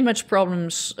papers for image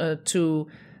problems to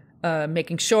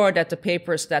making sure that the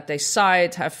papers that they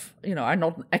cite are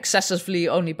not excessively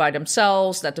only by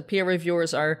themselves, that the peer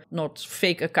reviewers are not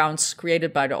fake accounts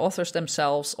created by the authors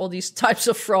themselves, all these types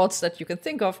of frauds that you can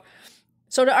think of.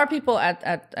 So there are people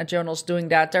at journals doing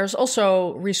that. There's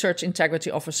also research integrity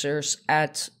officers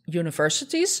at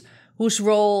universities whose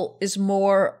role is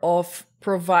more of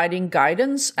providing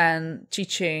guidance and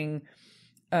teaching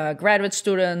graduate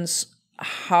students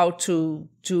how to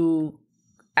do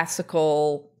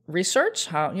ethical research,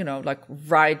 how,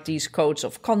 write these codes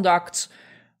of conduct,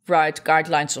 write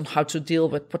guidelines on how to deal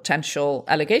with potential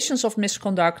allegations of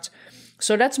misconduct.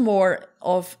 So that's more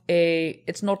of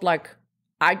it's not like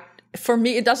for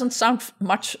me, it doesn't sound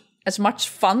as much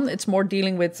fun. It's more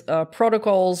dealing with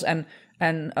protocols and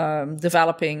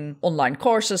developing online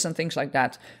courses and things like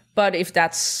that. But if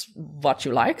that's what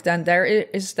you like, then there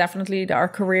are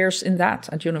careers in that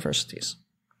at universities.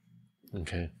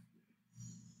 Okay.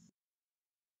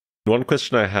 One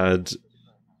question I had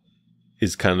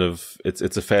is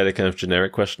it's a fairly kind of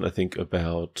generic question, I think,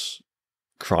 about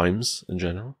crimes in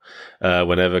general.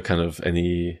 Whenever kind of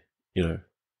any,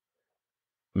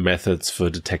 methods for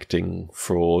detecting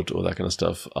fraud or that kind of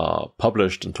stuff are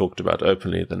published and talked about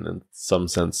openly, then in some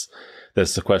sense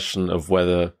there's the question of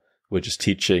whether we're just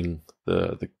teaching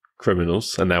the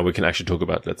criminals, and now we can actually talk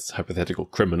about, let's hypothetical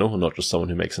criminal, not just someone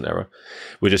who makes an error.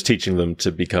 We're just teaching them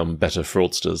to become better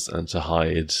fraudsters and to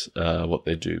hide what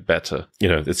they do better.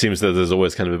 It seems that there's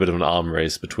always kind of a bit of an arm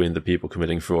race between the people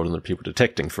committing fraud and the people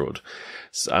detecting fraud.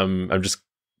 So I'm just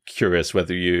curious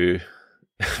whether you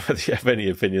have any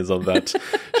opinions on that.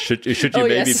 Should you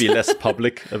maybe be less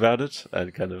public about it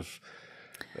and kind of,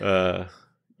 can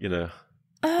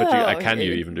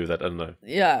you even do that? I don't know.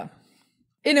 Yeah.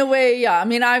 In a way, yeah. I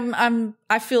mean,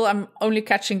 I feel I'm only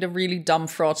catching the really dumb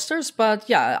fraudsters, but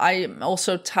yeah, I'm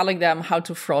also telling them how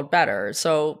to fraud better.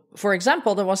 So, for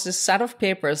example, there was this set of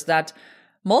papers that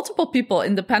multiple people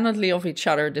independently of each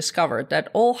other discovered that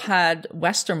all had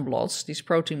Western blots, these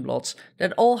protein blots,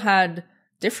 that all had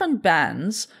different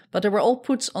bands, but they were all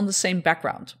put on the same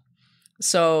background.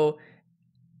 So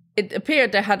it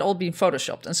appeared they had all been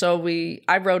photoshopped. And so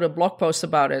I wrote a blog post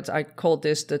about it. I called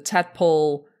this the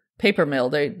tadpole paper mill,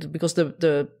 because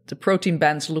the protein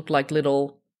bands look like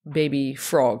little baby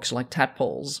frogs, like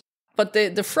tadpoles. But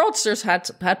the fraudsters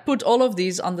had put all of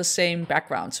these on the same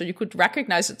background. So you could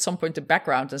recognize at some point the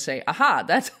background and say, aha,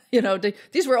 that,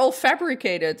 these were all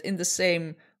fabricated in the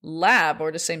same lab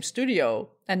or the same studio.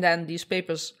 And then these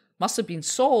papers must have been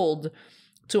sold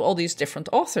to all these different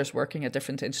authors working at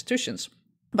different institutions.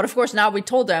 But of course, now we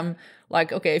told them,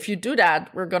 like, okay, if you do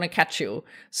that, we're going to catch you.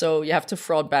 So you have to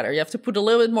fraud better. You have to put a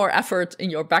little bit more effort in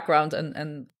your background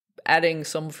and adding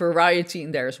some variety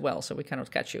in there as well, so we cannot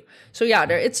catch you. So yeah,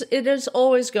 it is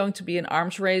always going to be an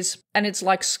arms race, and it's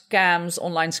like scams,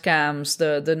 online scams,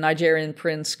 the Nigerian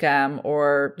prince scam,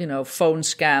 or phone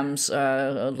scams,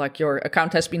 like your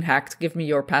account has been hacked, give me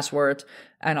your password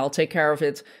and I'll take care of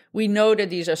it. We know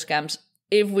that these are scams.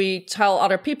 If we tell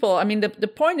other people, I mean, the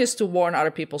point is to warn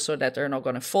other people so that they're not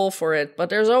going to fall for it,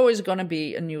 but there's always going to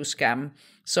be a new scam.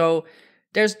 So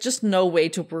there's just no way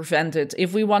to prevent it.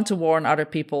 If we want to warn other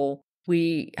people,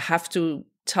 we have to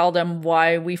tell them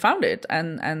why we found it.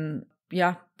 And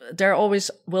yeah, there always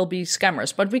will be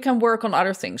scammers, but we can work on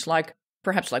other things, like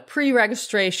perhaps like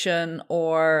pre-registration,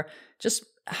 or just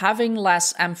having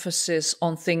less emphasis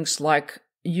on things like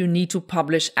you need to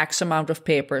publish X amount of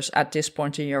papers at this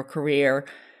point in your career.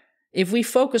 If we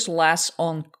focus less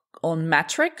on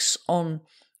metrics, on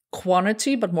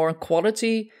quantity, but more on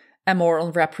quality, and more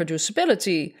on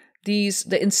reproducibility,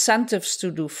 the incentives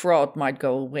to do fraud might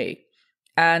go away.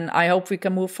 And I hope we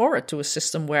can move forward to a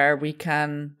system where we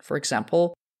can, for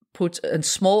example, put a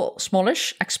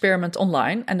smallish experiment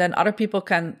online, and then other people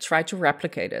can try to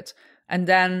replicate it. And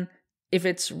then if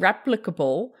it's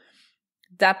replicable,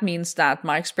 that means that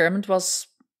my experiment was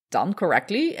done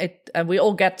correctly. And we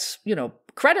all get,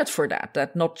 credit for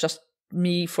that not just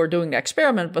me for doing the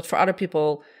experiment, but for other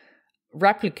people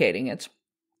replicating it.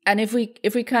 And if we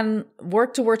can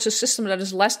work towards a system that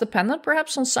is less dependent,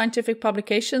 perhaps, on scientific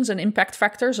publications and impact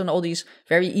factors and all these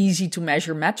very easy to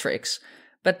measure metrics,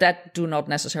 but that do not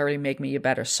necessarily make me a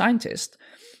better scientist,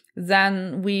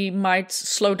 then we might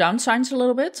slow down science a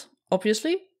little bit,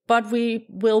 obviously, but we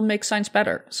will make science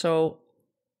better. So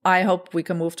I hope we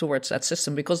can move towards that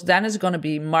system, because then it's going to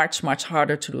be much, much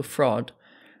harder to do fraud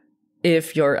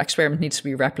if your experiment needs to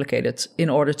be replicated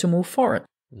in order to move forward.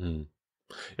 Mm.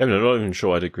 Yeah, I'm not even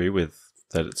sure I'd agree with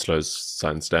that it slows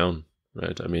science down,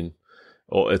 right? I mean,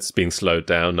 or it's being slowed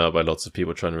down now by lots of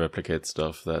people trying to replicate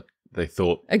stuff that they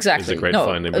thought is a great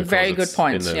finding. A very good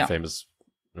point. In a famous,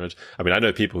 right? I mean, I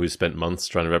know people who spent months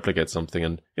trying to replicate something,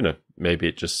 and maybe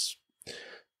it just,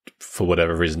 for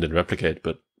whatever reason, didn't replicate.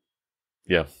 But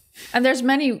yeah, and there's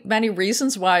many, many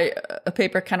reasons why a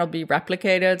paper cannot be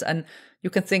replicated. And you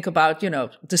can think about,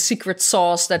 the secret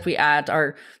sauce that we add,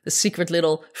 or the secret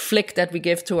little flick that we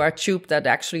give to our tube that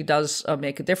actually does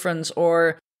make a difference.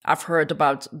 Or I've heard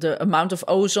about the amount of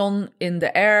ozone in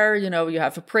the air. You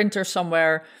have a printer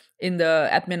somewhere in the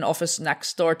admin office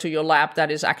next door to your lab that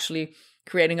is actually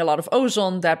creating a lot of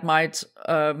ozone that might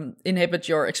inhibit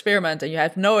your experiment, and you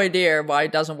have no idea why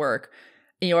it doesn't work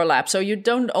in your lab. So you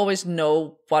don't always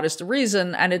know what is the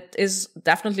reason, and it is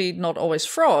definitely not always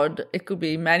fraud. It could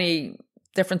be many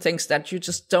different things that you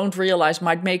just don't realize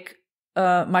might make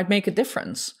a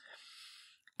difference.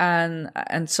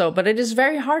 And so, but it is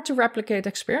very hard to replicate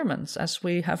experiments, as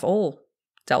we have all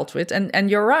dealt with. And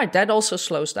you're right, that also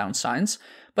slows down science,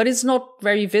 but it's not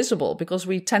very visible, because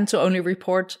we tend to only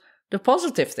report the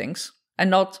positive things and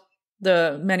not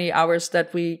the many hours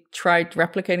that we tried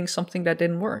replicating something that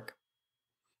didn't work.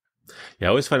 Yeah, I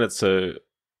always find it so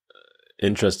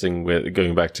interesting, with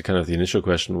going back to kind of the initial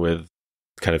question, with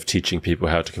kind of teaching people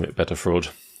how to commit better fraud.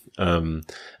 I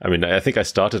mean, I think I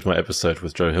started my episode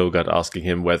with Joe Hilgard asking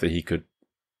him whether he could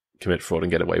commit fraud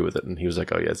and get away with it, and he was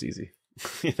like, "Oh yeah, it's easy."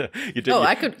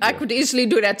 I could easily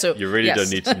do that too. You really don't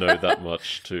need to know that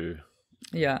much to.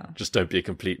 Yeah. Just don't be a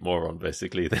complete moron,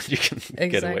 basically. Then you can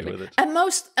get away with it. And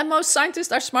most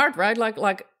scientists are smart, right?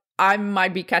 Like I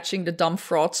might be catching the dumb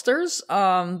fraudsters,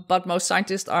 but most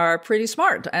scientists are pretty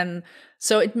smart. And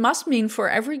so it must mean for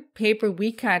every paper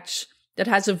we catch that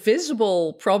has a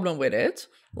visible problem with it,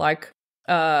 like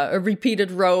a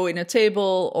repeated row in a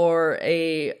table or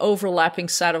a overlapping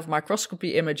set of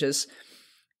microscopy images,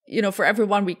 for every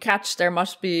one we catch, there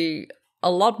must be a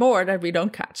lot more that we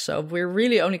don't catch. So we're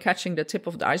really only catching the tip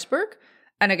of the iceberg.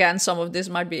 And again, some of this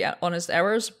might be honest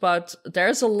errors, but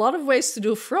there's a lot of ways to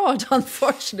do fraud,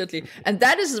 unfortunately. And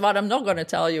that is what I'm not going to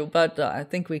tell you, but I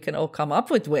think we can all come up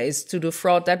with ways to do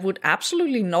fraud that would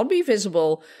absolutely not be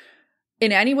visible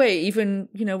in any way. Even,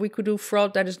 we could do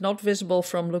fraud that is not visible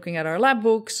from looking at our lab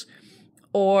books,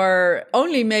 or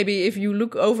only maybe if you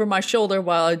look over my shoulder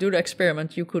while I do the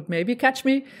experiment, you could maybe catch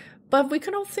me. But we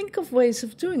can all think of ways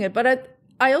of doing it. But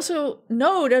I also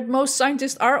know that most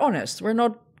scientists are honest. We're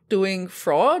not doing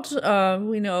fraud.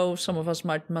 We know some of us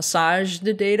might massage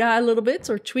the data a little bit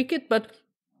or tweak it, but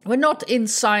we're not in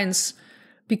science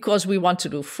because we want to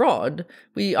do fraud.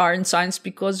 We are in science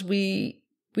because we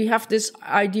have this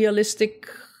idealistic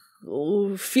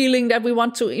feeling that we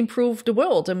want to improve the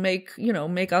world and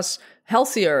make us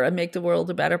healthier and make the world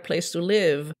a better place to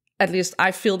live. At least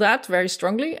I feel that very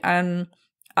strongly, and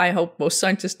I hope most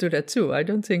scientists do that too. I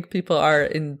don't think people are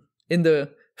in the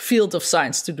field of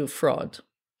science to do fraud.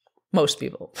 Most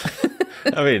people.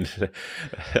 I mean,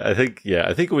 I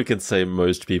think we can say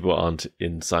most people aren't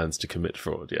in science to commit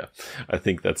fraud. Yeah, I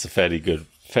think that's a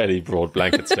fairly broad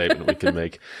blanket statement we can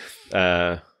make.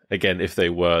 Again, if they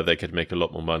were, they could make a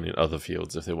lot more money in other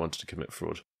fields if they wanted to commit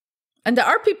fraud. And there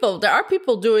are people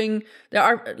doing,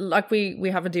 like we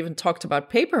haven't even talked about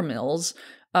paper mills.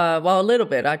 Well, a little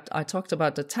bit. I talked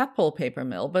about the tadpole paper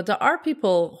mill, but there are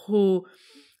people who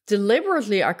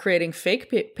deliberately are creating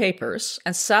fake papers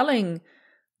and selling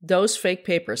those fake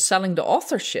papers, selling the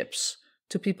authorships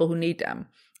to people who need them.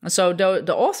 And so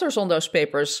the authors on those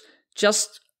papers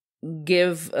just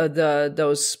give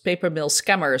those paper mill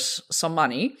scammers some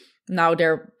money. Now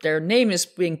their name is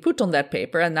being put on that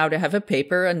paper, and now they have a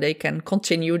paper and they can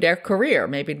continue their career.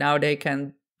 Maybe now they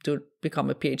can become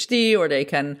a PhD, or they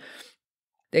can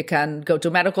go to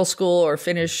medical school or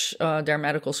finish their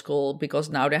medical school because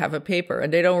now they have a paper,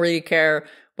 and they don't really care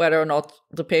whether or not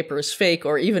the paper is fake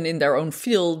or even in their own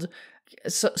field.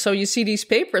 So you see these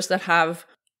papers that have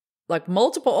like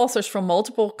multiple authors from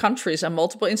multiple countries and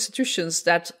multiple institutions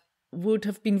that would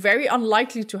have been very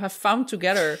unlikely to have found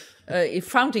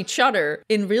each other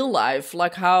in real life,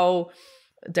 like how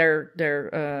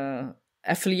their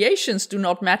affiliations do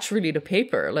not match really the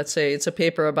paper. Let's say it's a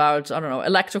paper about, I don't know,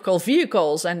 electrical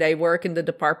vehicles, and they work in the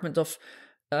department of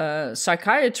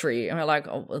psychiatry. And we're like,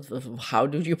 oh, how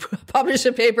do you publish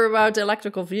a paper about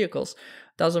electrical vehicles?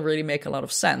 Doesn't really make a lot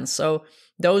of sense. So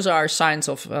those are signs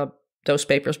of those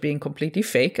papers being completely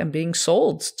fake and being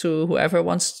sold to whoever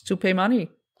wants to pay money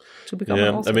to become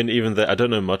an author. I mean, even I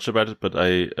don't know much about it, but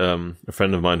a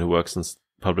friend of mine who works in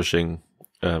publishing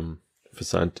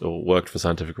worked for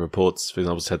scientific reports, for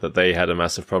example, said that they had a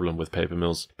massive problem with paper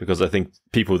mills because I think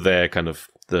people there, kind of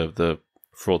the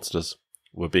fraudsters,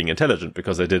 were being intelligent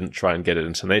because they didn't try and get it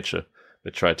into Nature.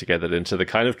 They tried to get it into the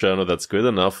kind of journal that's good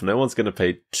enough. No one's going to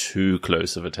pay too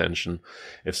close of attention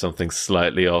if something's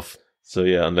slightly off. So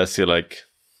yeah, unless you're like,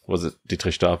 was it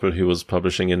Dietrich Stapel who was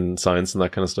publishing in Science and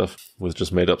that kind of stuff with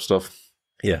just made up stuff?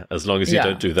 Yeah, as long as you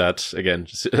don't do that, again,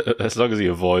 just, as long as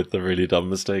you avoid the really dumb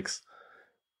mistakes,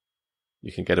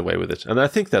 you can get away with it. And I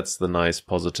think that's the nice,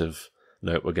 positive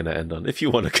note we're going to end on. If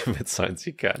you want to commit science,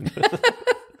 you can.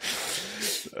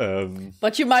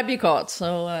 But you might be caught,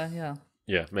 so yeah.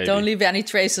 Yeah, maybe. Don't leave any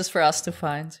traces for us to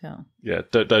find. Yeah. Yeah,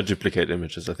 don't duplicate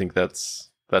images. I think that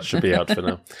should be out for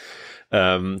now.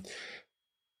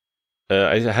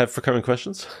 I have recurring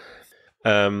questions.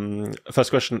 First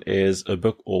question is a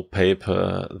book or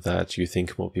paper that you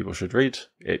think more people should read.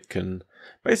 It can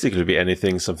basically be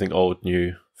anything, something old,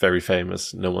 new, very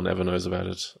famous. No one ever knows about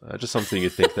it. Just something you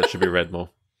think that should be read more.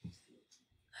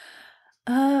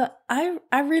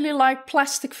 I really like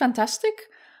Plastic Fantastic.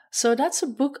 So that's a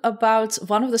book about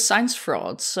one of the science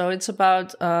frauds. So it's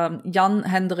about Jan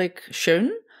Hendrik Schön,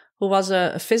 who was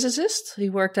a physicist. He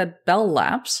worked at Bell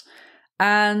Labs,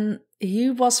 and he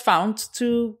was found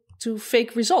to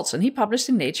fake results. And he published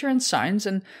in Nature and Science,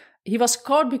 and he was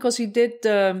caught because he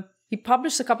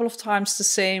published a couple of times the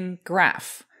same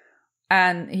graph.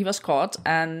 And he was caught,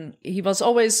 and he was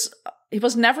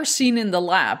never seen in the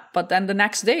lab. But then the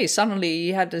next day, suddenly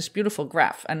he had this beautiful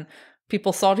graph, and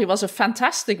people thought he was a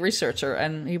fantastic researcher,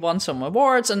 and he won some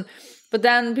awards. But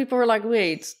then people were like,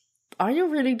 wait, are you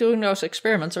really doing those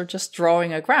experiments or just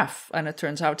drawing a graph? And it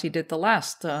turns out he did the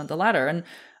latter. And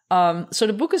so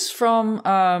the book is from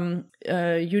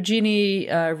Eugenie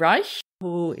Reich,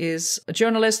 who is a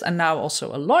journalist and now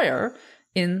also a lawyer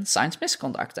in science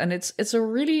misconduct. And it's a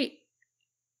really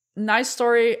nice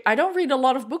story. I don't read a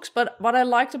lot of books, but what I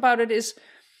liked about it is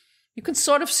you can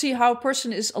sort of see how a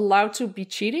person is allowed to be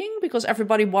cheating because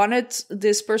everybody wanted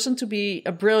this person to be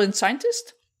a brilliant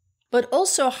scientist, but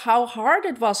also how hard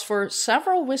it was for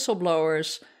several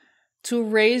whistleblowers to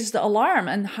raise the alarm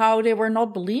and how they were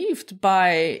not believed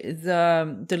by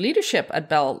the leadership at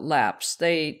Bell Labs.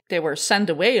 They were sent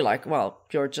away like, well,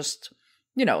 you're just,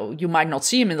 you might not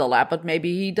see him in the lab, but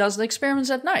maybe he does the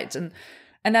experiments at night. And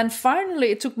then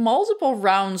finally, it took multiple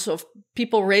rounds of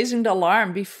people raising the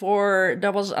alarm before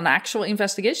there was an actual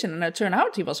investigation. And it turned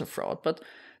out he was a fraud. But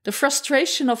the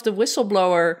frustration of the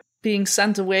whistleblower being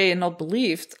sent away and not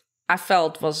believed, I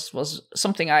felt was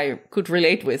something I could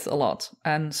relate with a lot.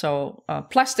 And so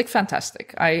Plastic,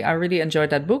 fantastic. I really enjoyed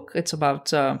that book. It's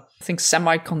about, I think,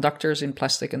 semiconductors in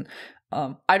plastic. And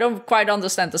I don't quite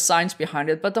understand the science behind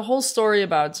it, but the whole story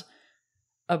about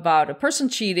a person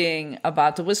cheating,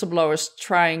 about the whistleblowers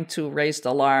trying to raise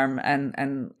the alarm,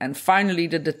 and finally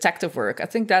the detective work. I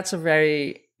think that's a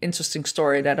very interesting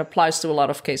story that applies to a lot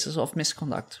of cases of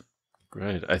misconduct.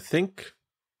 Great. I think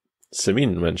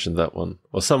Samin mentioned that one,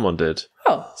 or someone did.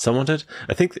 Oh. Someone did?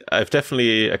 I think I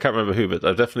can't remember who, but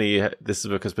this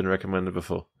book has been recommended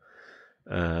before.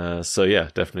 So yeah,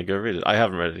 definitely go read it. I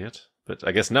haven't read it yet, but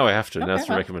I guess now I have to. Now it's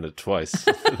been recommended twice.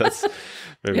 That's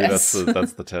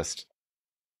the test.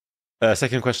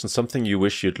 Second question: something you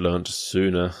wish you'd learned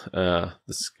sooner.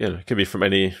 This can be from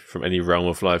any realm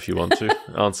of life you want to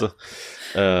answer.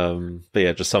 But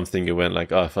yeah, just something you went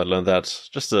like, oh, if I'd learned that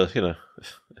just a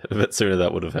bit sooner,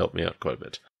 that would have helped me out quite a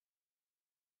bit.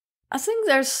 I think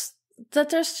there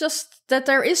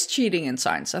is cheating in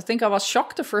science. I think I was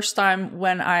shocked the first time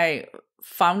when I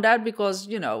found out, because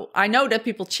I know that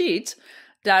people cheat.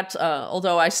 That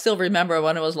although I still remember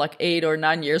when I was like 8 or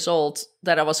 9 years old,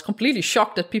 that I was completely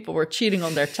shocked that people were cheating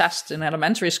on their tests in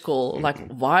elementary school. Like,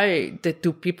 why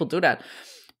do people do that?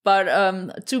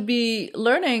 But to be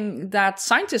learning that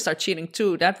scientists are cheating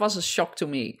too, that was a shock to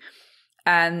me.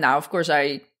 And now, of course,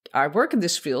 I work in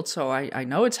this field, so I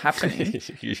know it's happening.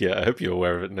 Yeah, I hope you're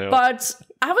aware of it now. But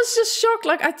I was just shocked.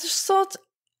 Like, I just thought,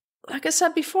 like I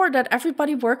said before, that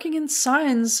everybody working in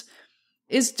science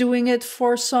is doing it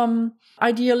for some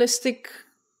idealistic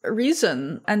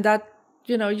reason, and that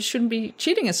you shouldn't be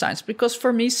cheating in science, because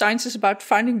for me science is about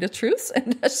finding the truth,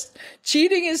 and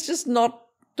cheating is just not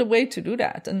the way to do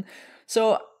that. And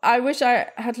so I wish I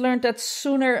had learned that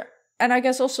sooner. And I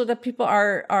guess also that people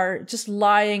are just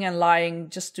lying and lying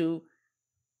just to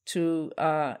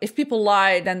if people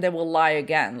lie, then they will lie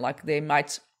again. Like, they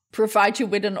might provide you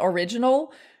with an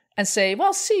original and say,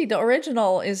 well, see, the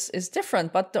original is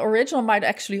different, but the original might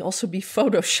actually also be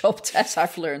photoshopped, as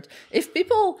I've learned. If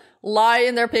people lie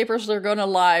in their papers, they're going to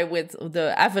lie with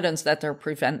the evidence that they're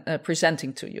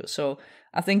presenting to you. So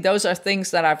I think those are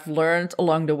things that I've learned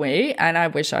along the way, and I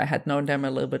wish I had known them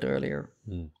a little bit earlier.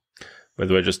 By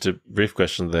the way, just a brief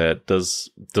question there. Does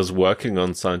working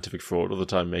on scientific fraud all the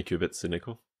time make you a bit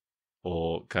cynical?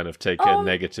 Or kind of take a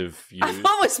negative view? I've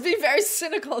always been very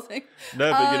cynical.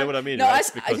 No, but you know what I mean, no,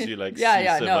 right? Because you see so much,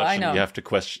 I know. And you have to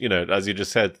question, as you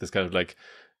just said, this kind of like,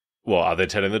 well, are they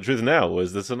telling the truth now, or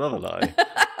is this another lie?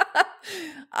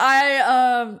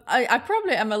 I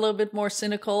probably am a little bit more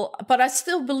cynical, but I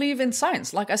still believe in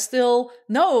science. Like, I still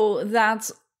know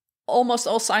that almost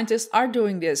all scientists are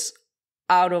doing this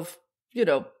out of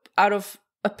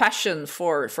a passion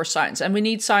for science, and we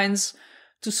need science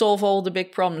to solve all the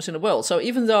big problems in the world. So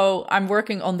even though I'm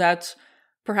working on that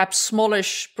perhaps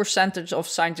smallish percentage of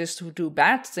scientists who do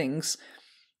bad things,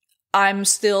 I'm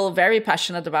still very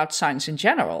passionate about science in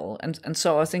general. And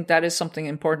so I think that is something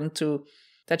important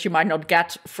that you might not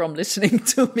get from listening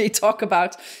to me talk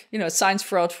about, science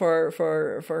fraud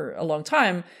for a long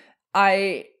time.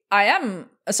 I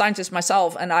am a scientist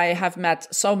myself, and I have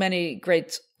met so many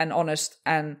great and honest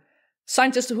and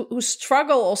scientists who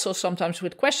struggle also sometimes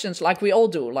with questions like we all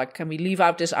do. Like, can we leave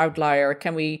out this outlier?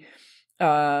 Can we,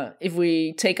 if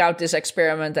we take out this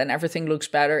experiment and everything looks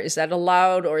better, is that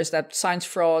allowed, or is that science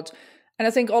fraud? And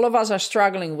I think all of us are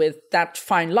struggling with that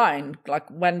fine line. Like,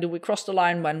 when do we cross the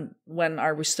line? When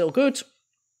are we still good?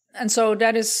 And so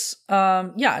that is,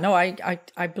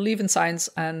 I believe in science,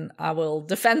 and I will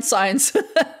defend science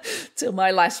till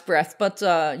my last breath. But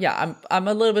I'm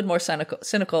a little bit more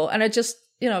cynical, and I just,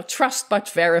 trust but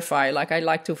verify. Like, I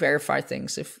like to verify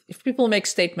things. If people make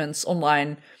statements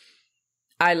online,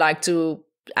 I like to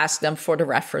ask them for the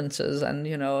references, and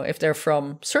if they're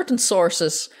from certain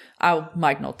sources, I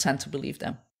might not tend to believe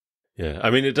them. Yeah,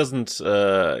 I mean, it doesn't,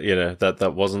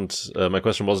 that wasn't, my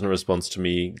question wasn't a response to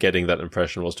me getting that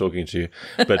impression while I was talking to you.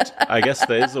 But I guess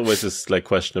there is always this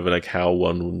question of how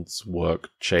one's work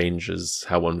changes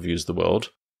how one views the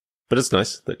world. But it's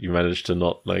nice that you managed to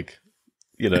not let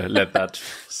that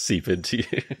seep into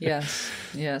you. Yes.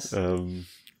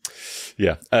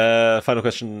 Final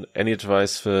question. Any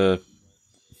advice for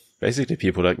basically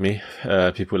people like me,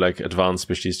 people like advanced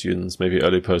PhD students, maybe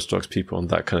early postdocs, people on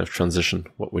that kind of transition.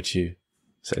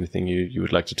 Is there anything you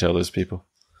would like to tell those people?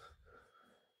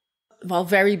 Well,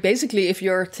 very basically, if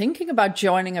you're thinking about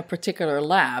joining a particular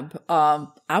lab,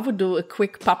 I would do a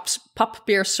quick pub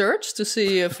peer search to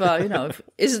see if,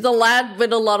 is it a lab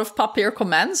with a lot of pub peer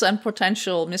comments and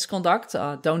potential misconduct?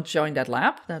 Don't join that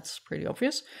lab. That's pretty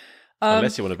obvious.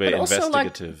 Unless you want to be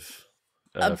investigative,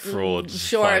 fraud.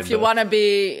 Sure, finder. if you want to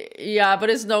be,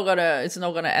 but it's not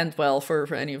gonna end well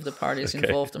for any of the parties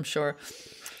involved, I'm sure.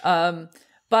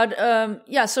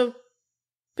 So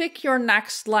pick your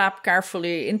next lab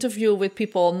carefully, interview with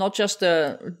people, not just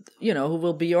who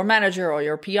will be your manager or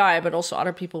your PI, but also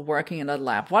other people working in that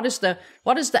lab. What is the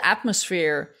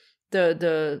atmosphere,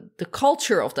 the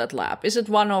culture of that lab? Is it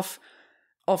one of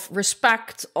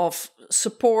respect, of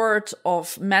support,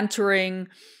 of mentoring,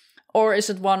 or is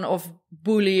it one of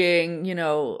bullying,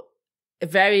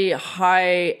 very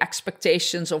high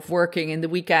expectations of working in the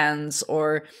weekends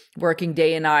or working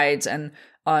day and night and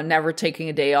never taking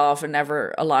a day off and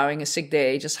never allowing a sick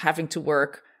day, just having to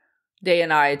work day and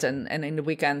night and in the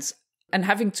weekends and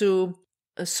having to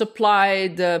supply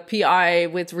the PI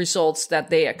with results that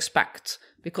they expect.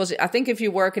 Because I think if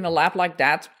you work in a lab like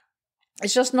that,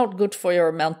 it's just not good for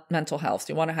your mental health.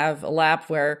 You want to have a lab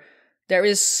where there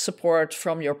is support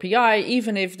from your PI,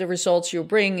 even if the results you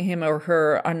bring him or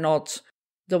her are not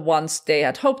the ones they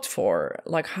had hoped for.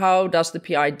 Like, how does the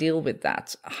PI deal with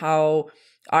that? How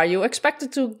are you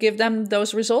expected to give them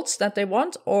those results that they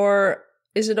want, or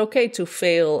is it okay to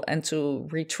fail and to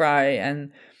retry?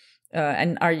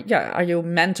 And are you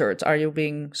mentored? Are you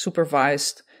being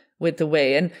supervised with the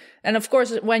way? And of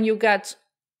course, when you get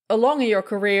along in your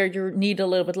career, you need a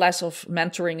little bit less of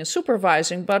mentoring and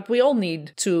supervising, but we all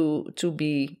need to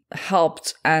be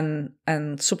helped and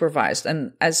supervised.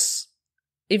 And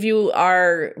if you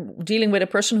are dealing with a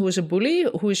person who is a bully,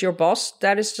 who is your boss,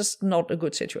 that is just not a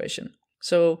good situation.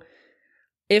 So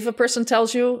if a person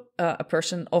tells you, a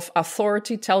person of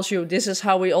authority tells you, this is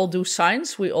how we all do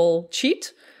science, we all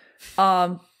cheat,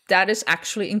 that is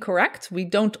actually incorrect. We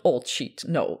don't all cheat.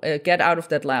 No, get out of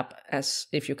that lab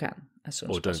if you can. As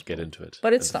soon as don't possible. Get into it.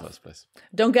 But it's tough.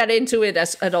 Don't get into it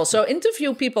at all. So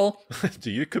interview people. Do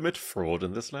you commit fraud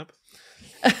in this lab?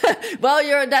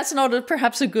 Well, that's not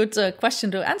perhaps a good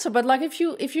question to answer. But like, if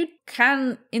you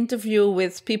can interview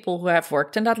with people who have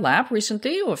worked in that lab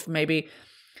recently, or if maybe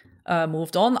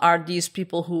moved on, are these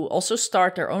people who also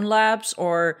start their own labs,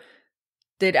 or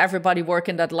did everybody work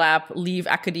in that lab leave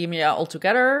academia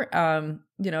altogether?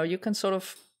 You can sort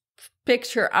of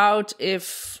picture out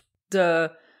if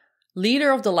the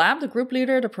leader of the lab, the group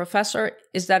leader, the professor,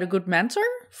 is that a good mentor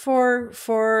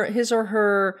for his or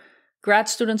her grad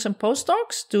students and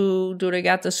postdocs? Do they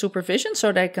get the supervision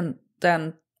so they can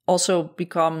then also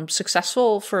become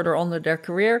successful further on in their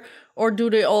career? Or do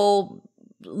they all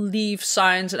leave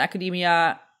science and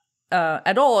academia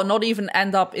at all and not even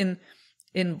end up in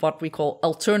what we call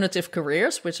alternative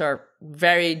careers, which are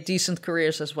very decent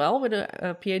careers as well with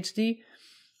a PhD?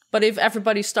 But if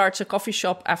everybody starts a coffee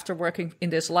shop after working in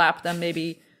this lab, then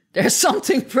maybe there's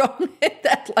something wrong in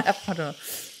that lab. I don't know.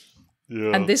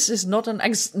 Yeah. And this is not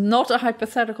a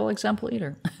hypothetical example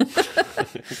either.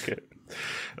 Okay.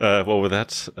 Well, with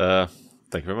that,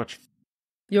 thank you very much.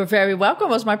 You're very welcome.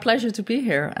 It was my pleasure to be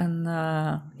here. And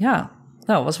it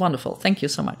was wonderful. Thank you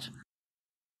so much.